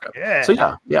shout them back up. Yeah. So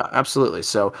yeah, absolutely.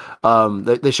 So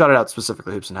they shouted out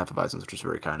specifically Hoops and Hefeweizens, which was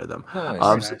very kind of them.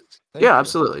 Nice. Yeah,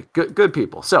 absolutely. Good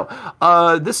people. So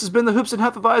this has been the Hoops and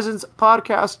Hefeweizens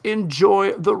podcast.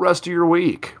 Enjoy the rest of your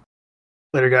week.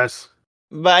 Later, guys.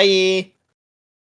 Bye.